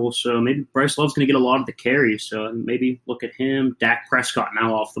legal trouble. So maybe Bryce Love's going to get a lot of the carries. So maybe look at him. Dak Prescott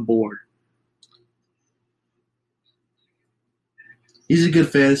now off the board. He's a good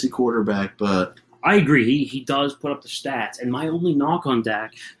fantasy quarterback, but I agree. He does put up the stats. And my only knock on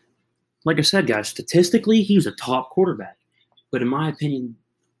Dak, like I said, guys, statistically, he's a top quarterback. But in my opinion,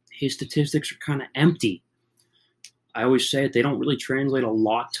 his statistics are kind of empty. I always say it, they don't really translate a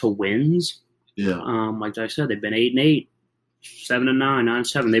lot to wins. yeah. Like I said, they've been 8-8, 7-9,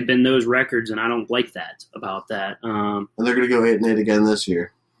 9-7. They've been those records, and I don't like that about that. And they're going to go 8-8 again this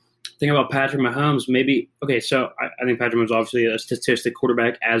year. Thing about Patrick Mahomes, maybe okay. So I think Patrick Mahomes is obviously a statistic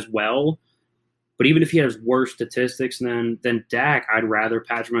quarterback as well. But even if he has worse statistics than Dak, I'd rather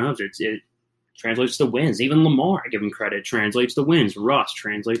Patrick Mahomes. It translates to wins. Even Lamar, I give him credit, translates to wins. Russ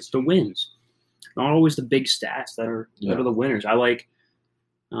translates to wins. Not always the big stats that are the winners. I like.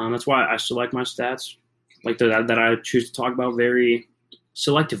 That's why I select my stats like that I choose to talk about very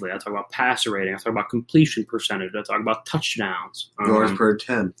selectively. I talk about passer rating. I talk about completion percentage. I talk about touchdowns. Yards per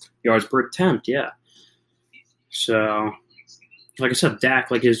attempt. Yards per attempt, yeah. So, like I said,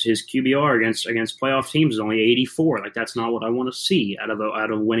 Dak, like his QBR against playoff teams is only 84. Like that's not what I want to see out of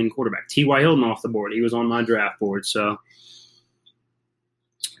a winning quarterback. T.Y. Hilton off the board. He was on my draft board, so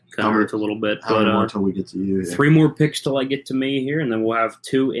kind of hurts a little bit. How many more until we get to you? 3 more picks till I get to me here, and then we'll have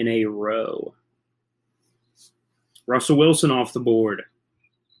 2 in a row. Russell Wilson off the board.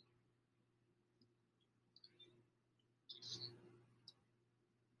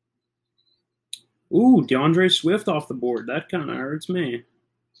 Ooh, DeAndre Swift off the board. That kind of hurts me.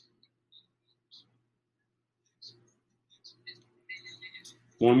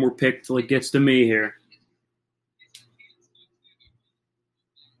 One more pick till it gets to me here.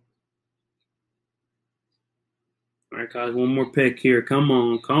 All right, guys, one more pick here. Come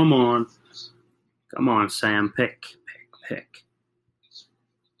on. Come on, Sam. Pick.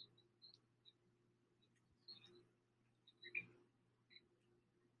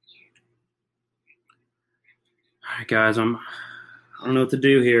 All right, guys, I don't know what to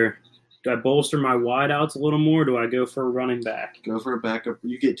do here. Do I bolster my wideouts a little more? Or do I go for a running back? Go for a backup.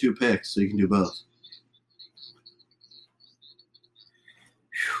 You get 2 picks, so you can do both.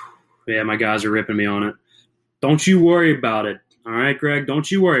 Yeah, my guys are ripping me on it. Don't you worry about it. All right, Greg? Don't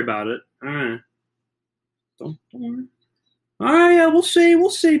you worry about it. All right. Don't worry. All right, yeah, we'll see. We'll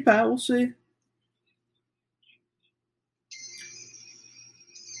see, Pat. We'll see.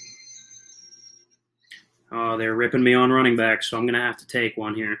 Oh, they're ripping me on running back, so I'm going to have to take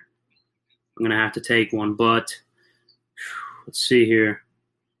one here. But let's see here.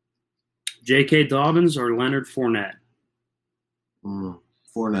 J.K. Dobbins or Leonard Fournette?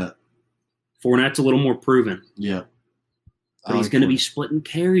 Fournette. Fournette's a little more proven. Yeah. But he's going to be splitting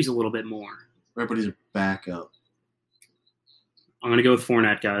carries a little bit more. Right, but he's a backup. I'm going to go with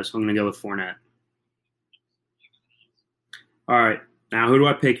Fournette, guys. I'm going to go with Fournette. All right. Now, who do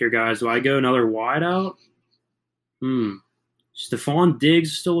I pick here, guys? Do I go another wideout? Stephon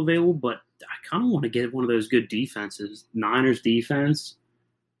Diggs is still available, but I kind of want to get one of those good defenses. Niners defense.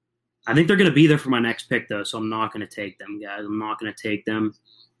 I think they're going to be there for my next pick, though, so I'm not going to take them, guys. I'm not going to take them.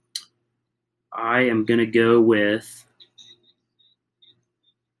 I am going to go with –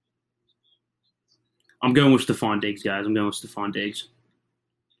 I'm going with Stephon Diggs, guys. I'm going with Stephon Diggs.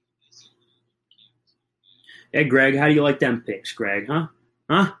 Hey, Greg, how do you like them picks, Greg?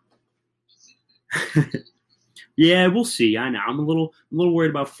 Huh? Yeah, we'll see. I know. I'm a little worried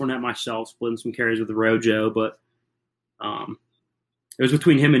about Fournette myself, splitting some carries with Rojo, but it was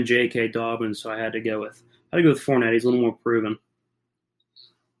between him and J.K. Dobbins, so I had to go with Fournette. He's a little more proven.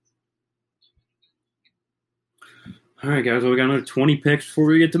 All right, guys. Well, we got another 20 picks before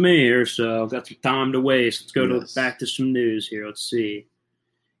we get to me here, so I've got some time to waste. Let's go back to some news here. Let's see.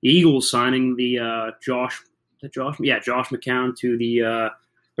 Eagles signing the Josh McCown to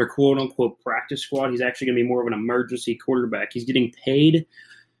their quote-unquote practice squad. He's actually going to be more of an emergency quarterback. He's getting paid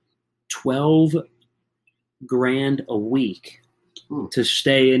 $12,000 a week to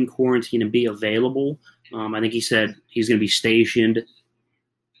stay in quarantine and be available. I think he said he's going to be stationed.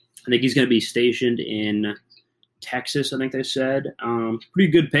 In Texas, I think they said.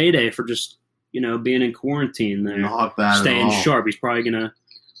 Pretty good payday for just, being in quarantine there. Not bad staying at all. sharp. He's probably going to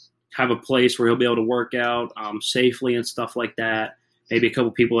have a place where he'll be able to work out safely and stuff like that. Maybe a couple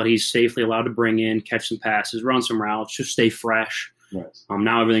people that he's safely allowed to bring in, catch some passes, run some routes, just stay fresh. Right.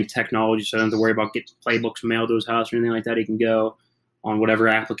 Now everything's technology, so I don't have to worry about getting playbooks mailed to his house or anything like that. He can go on whatever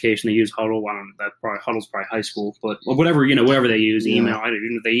application they use. Huddle, I don't know, Huddle's probably high school, but whatever they use, email. I don't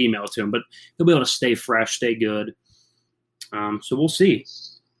even know if they email it to him, but he'll be able to stay fresh, stay good. So we'll see.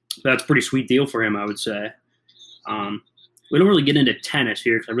 That's a pretty sweet deal for him, I would say. we don't really get into tennis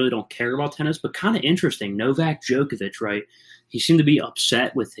here because I really don't care about tennis, but kind of interesting. Novak Djokovic, right? He seemed to be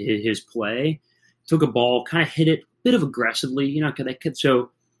upset with his play. Took a ball, kind of hit it a bit of aggressively. You know,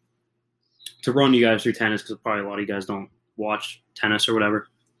 so to run you guys through tennis, because probably a lot of you guys don't watch tennis or whatever.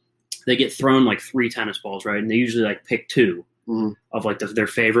 They get thrown like 3 tennis balls, right? And they usually like pick 2 of like their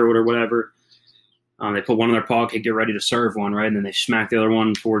favorite or whatever. They put one in their pocket, get ready to serve one, right? And then they smack the other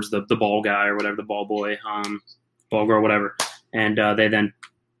one towards the ball guy or whatever, the ball boy, ball girl, whatever. And they then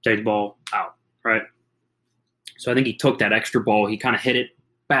take the ball out, right? So I think he took that extra ball. He kind of hit it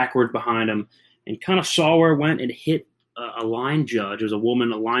backwards behind him and kind of saw where it went and hit a line judge. It was a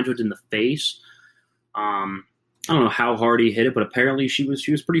line judge in the face. I don't know how hard he hit it, but apparently she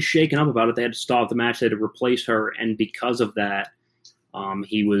was pretty shaken up about it. They had to stop the match. They had to replace her. And because of that,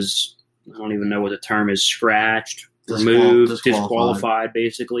 he was, I don't even know what the term is, scratched, removed, disqualified,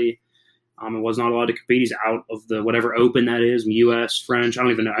 basically. Was not allowed to compete. He's out of the whatever Open that is, U.S., French. I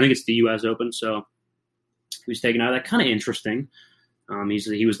don't even know. I think it's the U.S. Open. So he was taken out of that. Kind of interesting.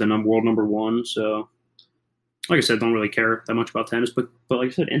 He was the world number 1. So, like I said, don't really care that much about tennis, but like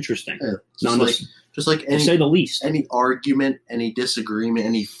I said, interesting. Yeah, just like any, to say the least. Any argument, any disagreement,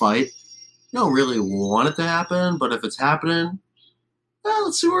 any fight, you don't really want it to happen, but if it's happening, well,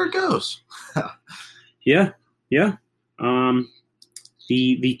 let's see where it goes. Yeah.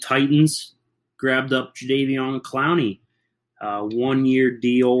 The Titans grabbed up Jadeveon Clowney, 1-year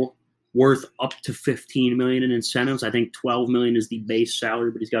deal worth up to $15 million in incentives. I think $12 million is the base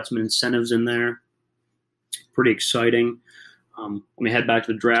salary, but he's got some incentives in there. Pretty exciting. Let me head back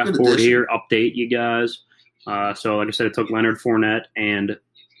to the draft board here, update you guys. So, like I said, it took Leonard Fournette and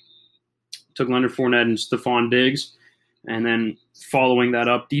Stephon Diggs. And then following that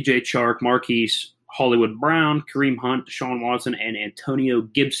up, DJ Chark, Marquise Hollywood Brown, Kareem Hunt, Deshaun Watson, and Antonio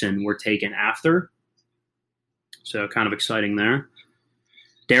Gibson were taken after. So kind of exciting there.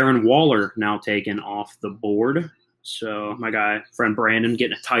 Darren Waller now taken off the board. So my friend Brandon,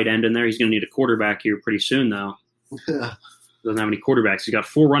 getting a tight end in there. He's going to need a quarterback here pretty soon, though. Yeah. Doesn't have any quarterbacks. He's got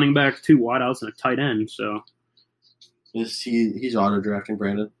 4 running backs, 2 wideouts, and a tight end. So he's auto-drafting,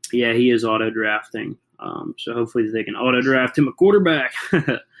 Brandon? Yeah, he is auto-drafting. So hopefully they can auto-draft him a quarterback.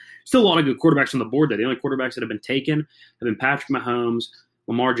 Still a lot of good quarterbacks on the board, though. The only quarterbacks that have been taken have been Patrick Mahomes,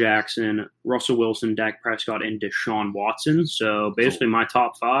 Lamar Jackson, Russell Wilson, Dak Prescott, and Deshaun Watson. So basically my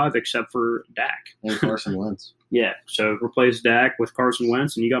top 5 except for Dak. And Carson Wentz. Yeah, so replace Dak with Carson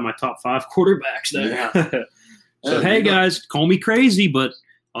Wentz, and you got my top 5 quarterbacks there. Yeah. So, hey, guys, call me crazy, but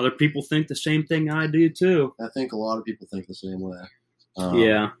other people think the same thing I do, too. I think a lot of people think the same way.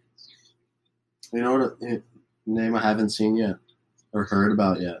 Yeah. You know what name I haven't seen yet or heard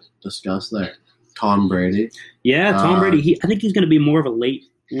about yet? Discussed there. Tom Brady. Yeah, Tom Brady. I think he's going to be more of a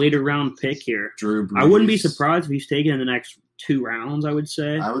later round pick here. Drew Brees. I wouldn't be surprised if he's taken in the next 2 rounds, I would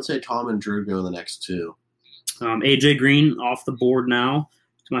say. I would say Tom and Drew go in the next 2. AJ Green off the board now.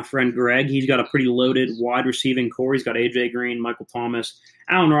 To my friend Greg, he's got a pretty loaded wide receiving core. He's got AJ Green, Michael Thomas,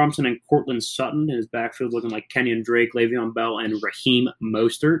 Allen Robinson, and Cortland Sutton in his backfield, looking like Kenyon Drake, Le'Veon Bell, and Raheem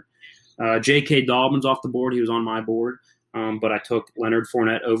Mostert. J.K. Dobbins off the board. He was on my board, but I took Leonard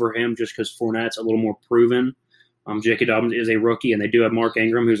Fournette over him just because Fournette's a little more proven. J.K. Dobbins is a rookie, and they do have Mark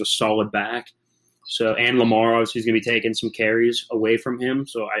Ingram, who's a solid back. So, and Lamar, obviously, is going to be taking some carries away from him.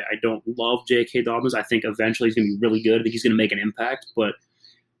 So I don't love J.K. Dobbins. I think eventually he's going to be really good. I think he's going to make an impact. But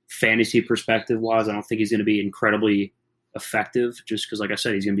fantasy perspective-wise, I don't think he's going to be incredibly effective just because, like I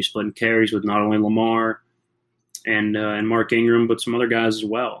said, he's going to be splitting carries with not only Lamar and Mark Ingram, but some other guys as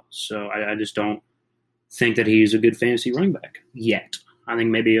well. So I just don't think that he's a good fantasy running back yet. I think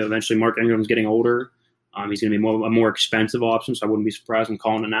maybe eventually Mark Ingram's getting older. He's going to be a more expensive option, so I wouldn't be surprised when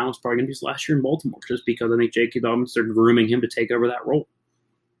calling it now. It's probably going to be his last year in Baltimore, just because I think J.K. Dobbins, they're grooming him to take over that role.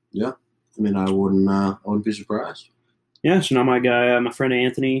 Yeah, I mean, I wouldn't be surprised. Yeah, so now my friend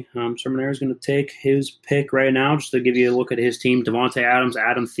Anthony Sermonero is going to take his pick right now, just to give you a look at his team. Devontae Adams,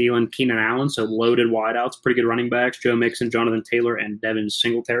 Adam Thielen, Keenan Allen, so loaded wideouts, pretty good running backs. Joe Mixon, Jonathan Taylor, and Devin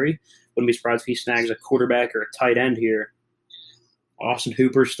Singletary. Wouldn't be surprised if he snags a quarterback or a tight end here. Austin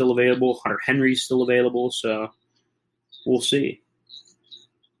Hooper's still available. Hunter Henry's still available, so we'll see.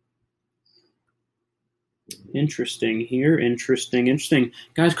 Interesting here. Interesting.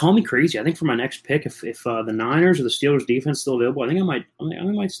 Guys, call me crazy. I think for my next pick, if the Niners or the Steelers defense is still available, I think I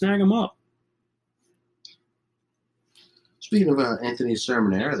might snag them up. Speaking of Anthony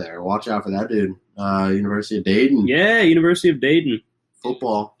Sermonero there, watch out for that dude. University of Dayton. Yeah, University of Dayton.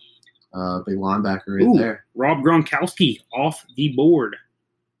 Football. Big linebacker right there. Rob Gronkowski off the board.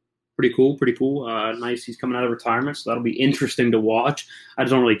 Pretty cool, pretty cool. Nice. He's coming out of retirement, so that'll be interesting to watch. I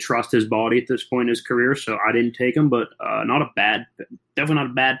just don't really trust his body at this point in his career, so I didn't take him. But definitely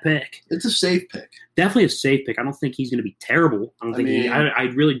not a bad pick. It's a safe pick. Definitely a safe pick. I don't think he's going to be terrible.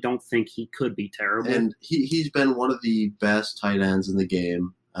 I really don't think he could be terrible. And he's been one of the best tight ends in the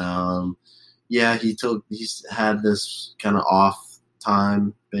game. He's had this kind of off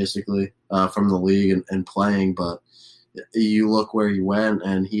time basically from the league and playing, but you look where he went,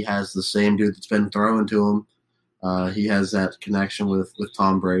 and he has the same dude that's been throwing to him. He has that connection with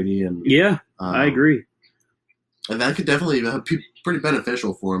Tom Brady, and I agree. And that could definitely be pretty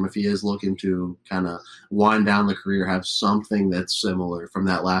beneficial for him if he is looking to kind of wind down the career, have something that's similar from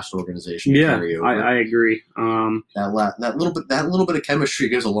that last organization. Yeah, carry over. I agree. That little bit of chemistry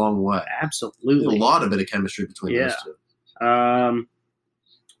goes a long way. Absolutely, a lot of bit of chemistry between those two.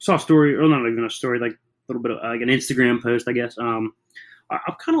 Saw a story, or not even a story, like a little bit of like an Instagram post, I guess. I'm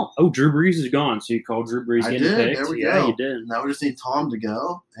kind of Drew Brees is gone, so you called Drew Brees. I getting did. picked. There we go. go. You did. Now we just need Tom to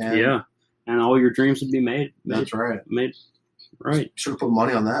go. And all your dreams would be made. That's right. Right. Should have put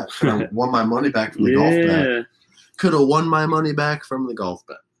money on that. Could have won my money back from the golf bet. Could have won my money back from the golf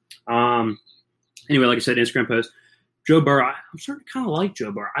bet. Anyway, like I said, Instagram post. Joe Burrow, I'm starting to kind of like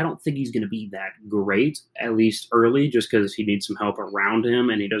Joe Burrow. I don't think he's going to be that great, at least early, just because he needs some help around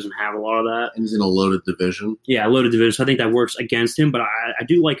him, and he doesn't have a lot of that. And he's in a loaded division. Yeah, loaded division. So I think that works against him, but I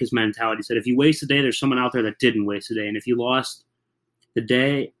do like his mentality. He said if you waste a day, there's someone out there that didn't waste a day, and if you lost the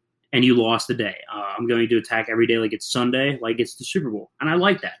day and you lost the day, I'm going to attack every day like it's Sunday, like it's the Super Bowl. And I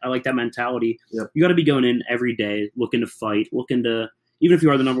like that. I like that mentality. Yep. You got to be going in every day, looking to fight, looking to, even if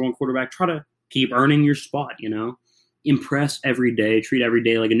you are the number one quarterback, try to keep earning your spot, Impress every day, treat every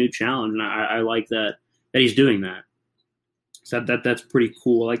day like a new challenge. And I like that he's doing that. So that's pretty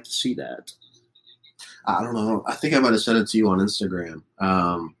cool. I like to see that. I don't know. I think I might have sent it to you on Instagram.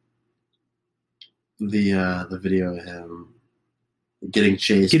 The video of him getting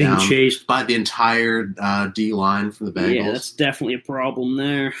chased by the entire D line from the Bengals. Yeah, that's definitely a problem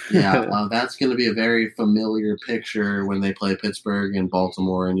there. That's going to be a very familiar picture when they play Pittsburgh and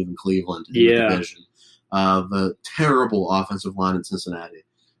Baltimore and even Cleveland in the division. The terrible offensive line in Cincinnati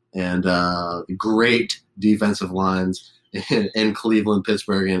and great defensive lines in Cleveland,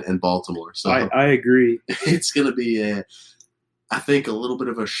 Pittsburgh, and Baltimore. So I agree. It's going to be, I think, a little bit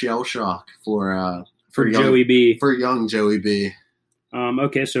of a shell shock for Joey B. For young Joey B.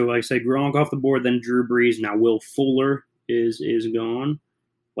 Okay, so like I said, Gronk off the board, then Drew Brees. Now Will Fuller is gone.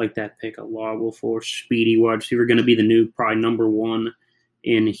 Like that pick a lot. Will Fuller, speedy wide receiver, going to be the new probably number one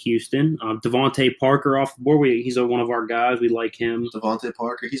in Houston. Devontae Parker off the board. He's one of our guys. We like him. Devontae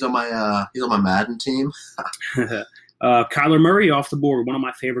Parker. He's on my Madden team. Kyler Murray off the board. One of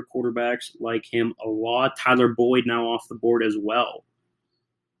my favorite quarterbacks. Like him a lot. Tyler Boyd now off the board as well,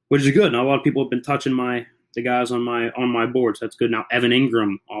 which is good. Now a lot of people have been touching the guys on my board, so that's good. Now Evan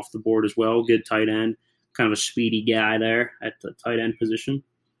Ingram off the board as well. Good tight end. Kind of a speedy guy there at the tight end position.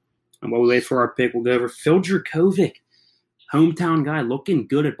 And while we wait for our pick, we'll go over Phil Jurkovec. Hometown guy, looking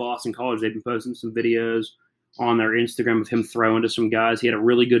good at Boston College. They've been posting some videos on their Instagram of him throwing to some guys. He had a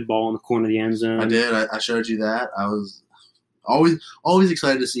really good ball in the corner of the end zone. I did. I showed you that. I was always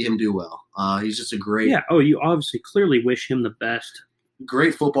excited to see him do well. He's just a great... Yeah, you obviously clearly wish him the best.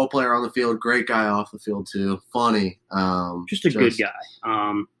 Great football player on the field. Great guy off the field, too. Funny. Just a good guy.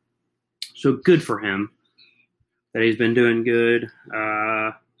 So good for him that he's been doing good.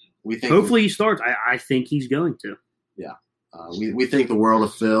 Hopefully he starts. I think he's going to. Yeah. We think the world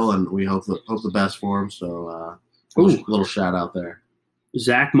of Phil, and we hope the best for him. So, little shout out there.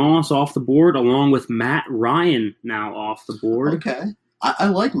 Zach Moss off the board, along with Matt Ryan now off the board. Okay, I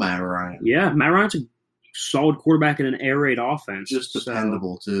like Matt Ryan. Yeah, Matt Ryan's a solid quarterback in an air raid offense. Just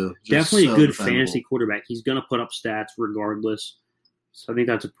dependable too. Definitely a good fantasy quarterback. He's going to put up stats regardless. So I think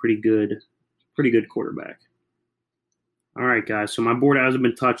that's a pretty good quarterback. All right, guys. So my board hasn't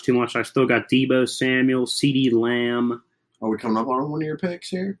been touched too much. I still got Deebo Samuel, CeeDee Lamb. Are we coming up on one of your picks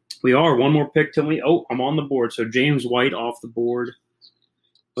here? We are. One more pick till I'm on the board. So James White off the board.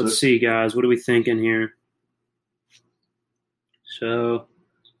 Let's see, guys. What are we thinking here? So,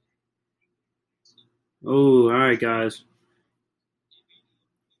 all right, guys.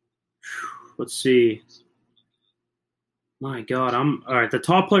 Let's see. My God, all right. The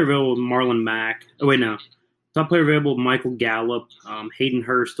top player available, Marlon Mack. Oh, wait, no. Top player available, Michael Gallup. Hayden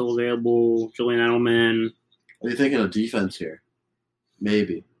Hurst still available. Julian Edelman. Are you thinking of defense here?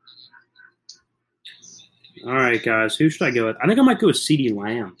 Maybe. All right, guys. Who should I go with? I think I might go with CeeDee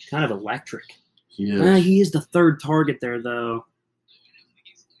Lamb. Kind of electric. He is the third target there, though.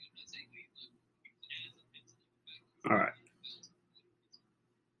 All right.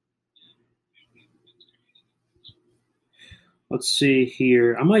 Let's see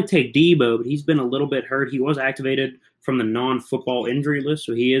here. I might take Debo, but he's been a little bit hurt. He was activated from the non-football injury list,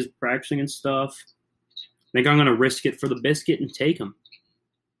 so he is practicing and stuff. I think I'm going to risk it for the biscuit and take him.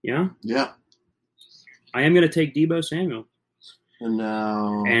 Yeah? Yeah. I am going to take Debo Samuel. And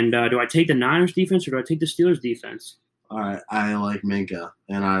now... And do I take the Niners defense or do I take the Steelers defense? All right, I like Minka,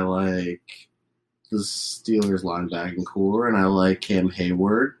 and I like the Steelers linebacking core, and I like Cam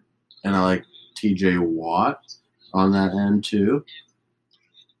Hayward, and I like TJ Watt on that end too.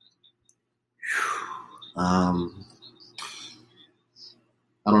 I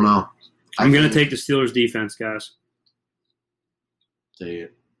don't know. I'm going to take the Steelers defense, guys. Take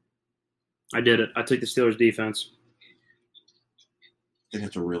it. I did it. I took the Steelers defense. I think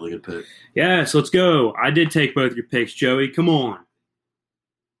that's a really good pick. Yes, let's go. I did take both your picks, Joey. Come on.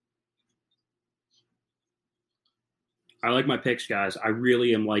 I like my picks, guys. I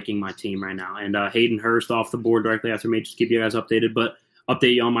really am liking my team right now. And Hayden Hurst off the board directly after me. Just keep you guys updated. But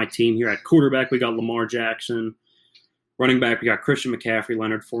update you on my team here. At quarterback, we got Lamar Jackson. Running back, we got Christian McCaffrey,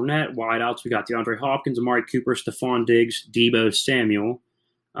 Leonard Fournette. Wideouts, we got DeAndre Hopkins, Amari Cooper, Stephon Diggs, Debo Samuel.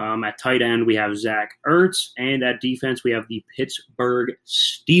 At tight end, we have Zach Ertz. And at defense, we have the Pittsburgh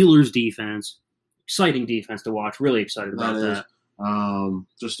Steelers defense. Exciting defense to watch. Really excited about that.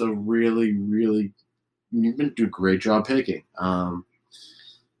 Just a really, really – you've been doing a great job picking. Now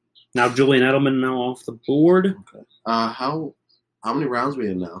Julian Edelman now off the board. Okay. How many rounds are we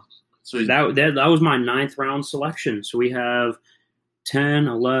in now? So that was my 9th round selection. So we have 10,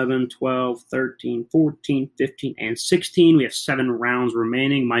 11, 12, 13, 14, 15, and 16. We have 7 rounds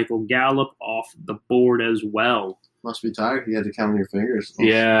remaining. Michael Gallup off the board as well. Must be tired. You had to count on your fingers.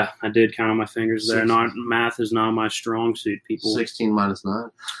 Yeah, I did count on my fingers there. Math is not my strong suit, people. 16 minus 9.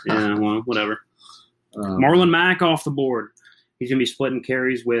 Yeah, well, whatever. Marlon Mack off the board. He's going to be splitting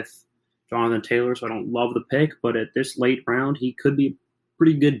carries with Jonathan Taylor, so I don't love the pick, but at this late round, he could be a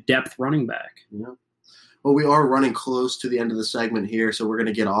pretty good depth running back. Yeah. Well, we are running close to the end of the segment here, so we're going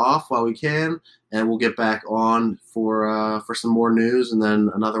to get off while we can, and we'll get back on for some more news, and then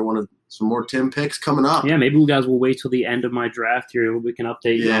some more Tim picks coming up. Yeah, maybe you guys will wait till the end of my draft here. We can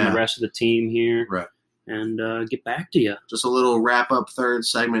update you on the rest of the team here. Right. And get back to you. Just a little wrap-up third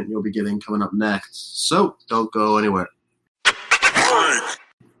segment you'll be getting coming up next. So don't go anywhere.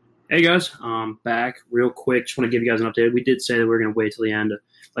 Hey, guys. Back real quick. Just want to give you guys an update. We did say that we were going to wait till the end to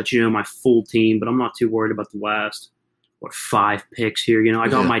let you know my full team, but I'm not too worried about the last, 5 picks here. I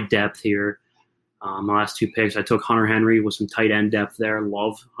got my depth here. My last 2 picks, I took Hunter Henry with some tight end depth there.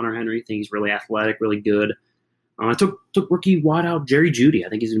 Love Hunter Henry. Think he's really athletic, really good. I took rookie wideout Jerry Jeudy. I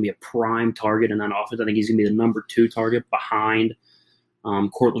think he's going to be a prime target in that offense. I think he's going to be the number 2 target behind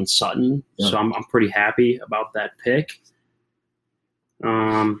Cortland Sutton. Yeah. So I'm pretty happy about that pick.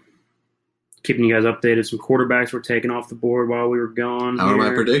 Keeping you guys updated. Some quarterbacks were taken off the board while we were gone. How are my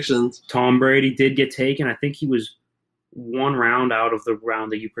predictions? Tom Brady did get taken. I think he was 1 round out of the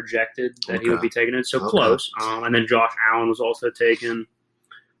round that you projected that he would be taken in. So close. And then Josh Allen was also taken.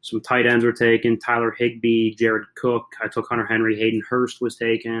 Some tight ends were taken. Tyler Higbee, Jared Cook. I took Hunter Henry. Hayden Hurst was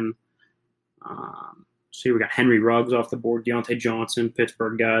taken. We got Henry Ruggs off the board. Deontay Johnson,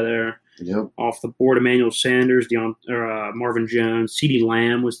 Pittsburgh guy there. Yep. Off the board, Emmanuel Sanders, Marvin Jones. CeeDee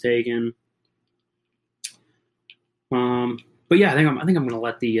Lamb was taken. But yeah, I think I'm going to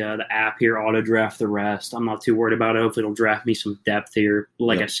let the app here auto draft the rest. I'm not too worried about it. Hopefully it'll draft me some depth here.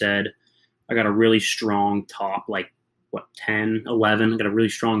 Like I said, I got a really strong top, 10, 11. I got a really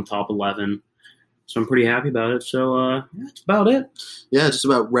strong top 11. So I'm pretty happy about it. So that's about it. Yeah, it just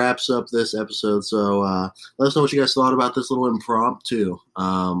about wraps up this episode. So let us know what you guys thought about this little impromptu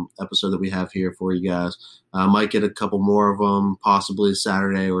episode that we have here for you guys. Might get a couple more of them, possibly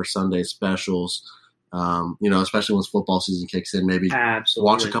Saturday or Sunday specials. Especially once football season kicks in, maybe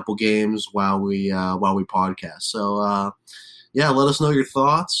watch a couple games while we podcast. So, let us know your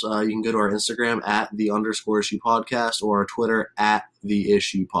thoughts. You can go to our Instagram at @the_issue podcast or our Twitter at the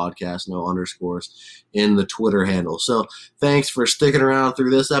issue podcast. No underscores in the Twitter handle. So, thanks for sticking around through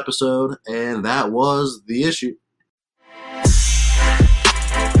this episode, and that was The Issue.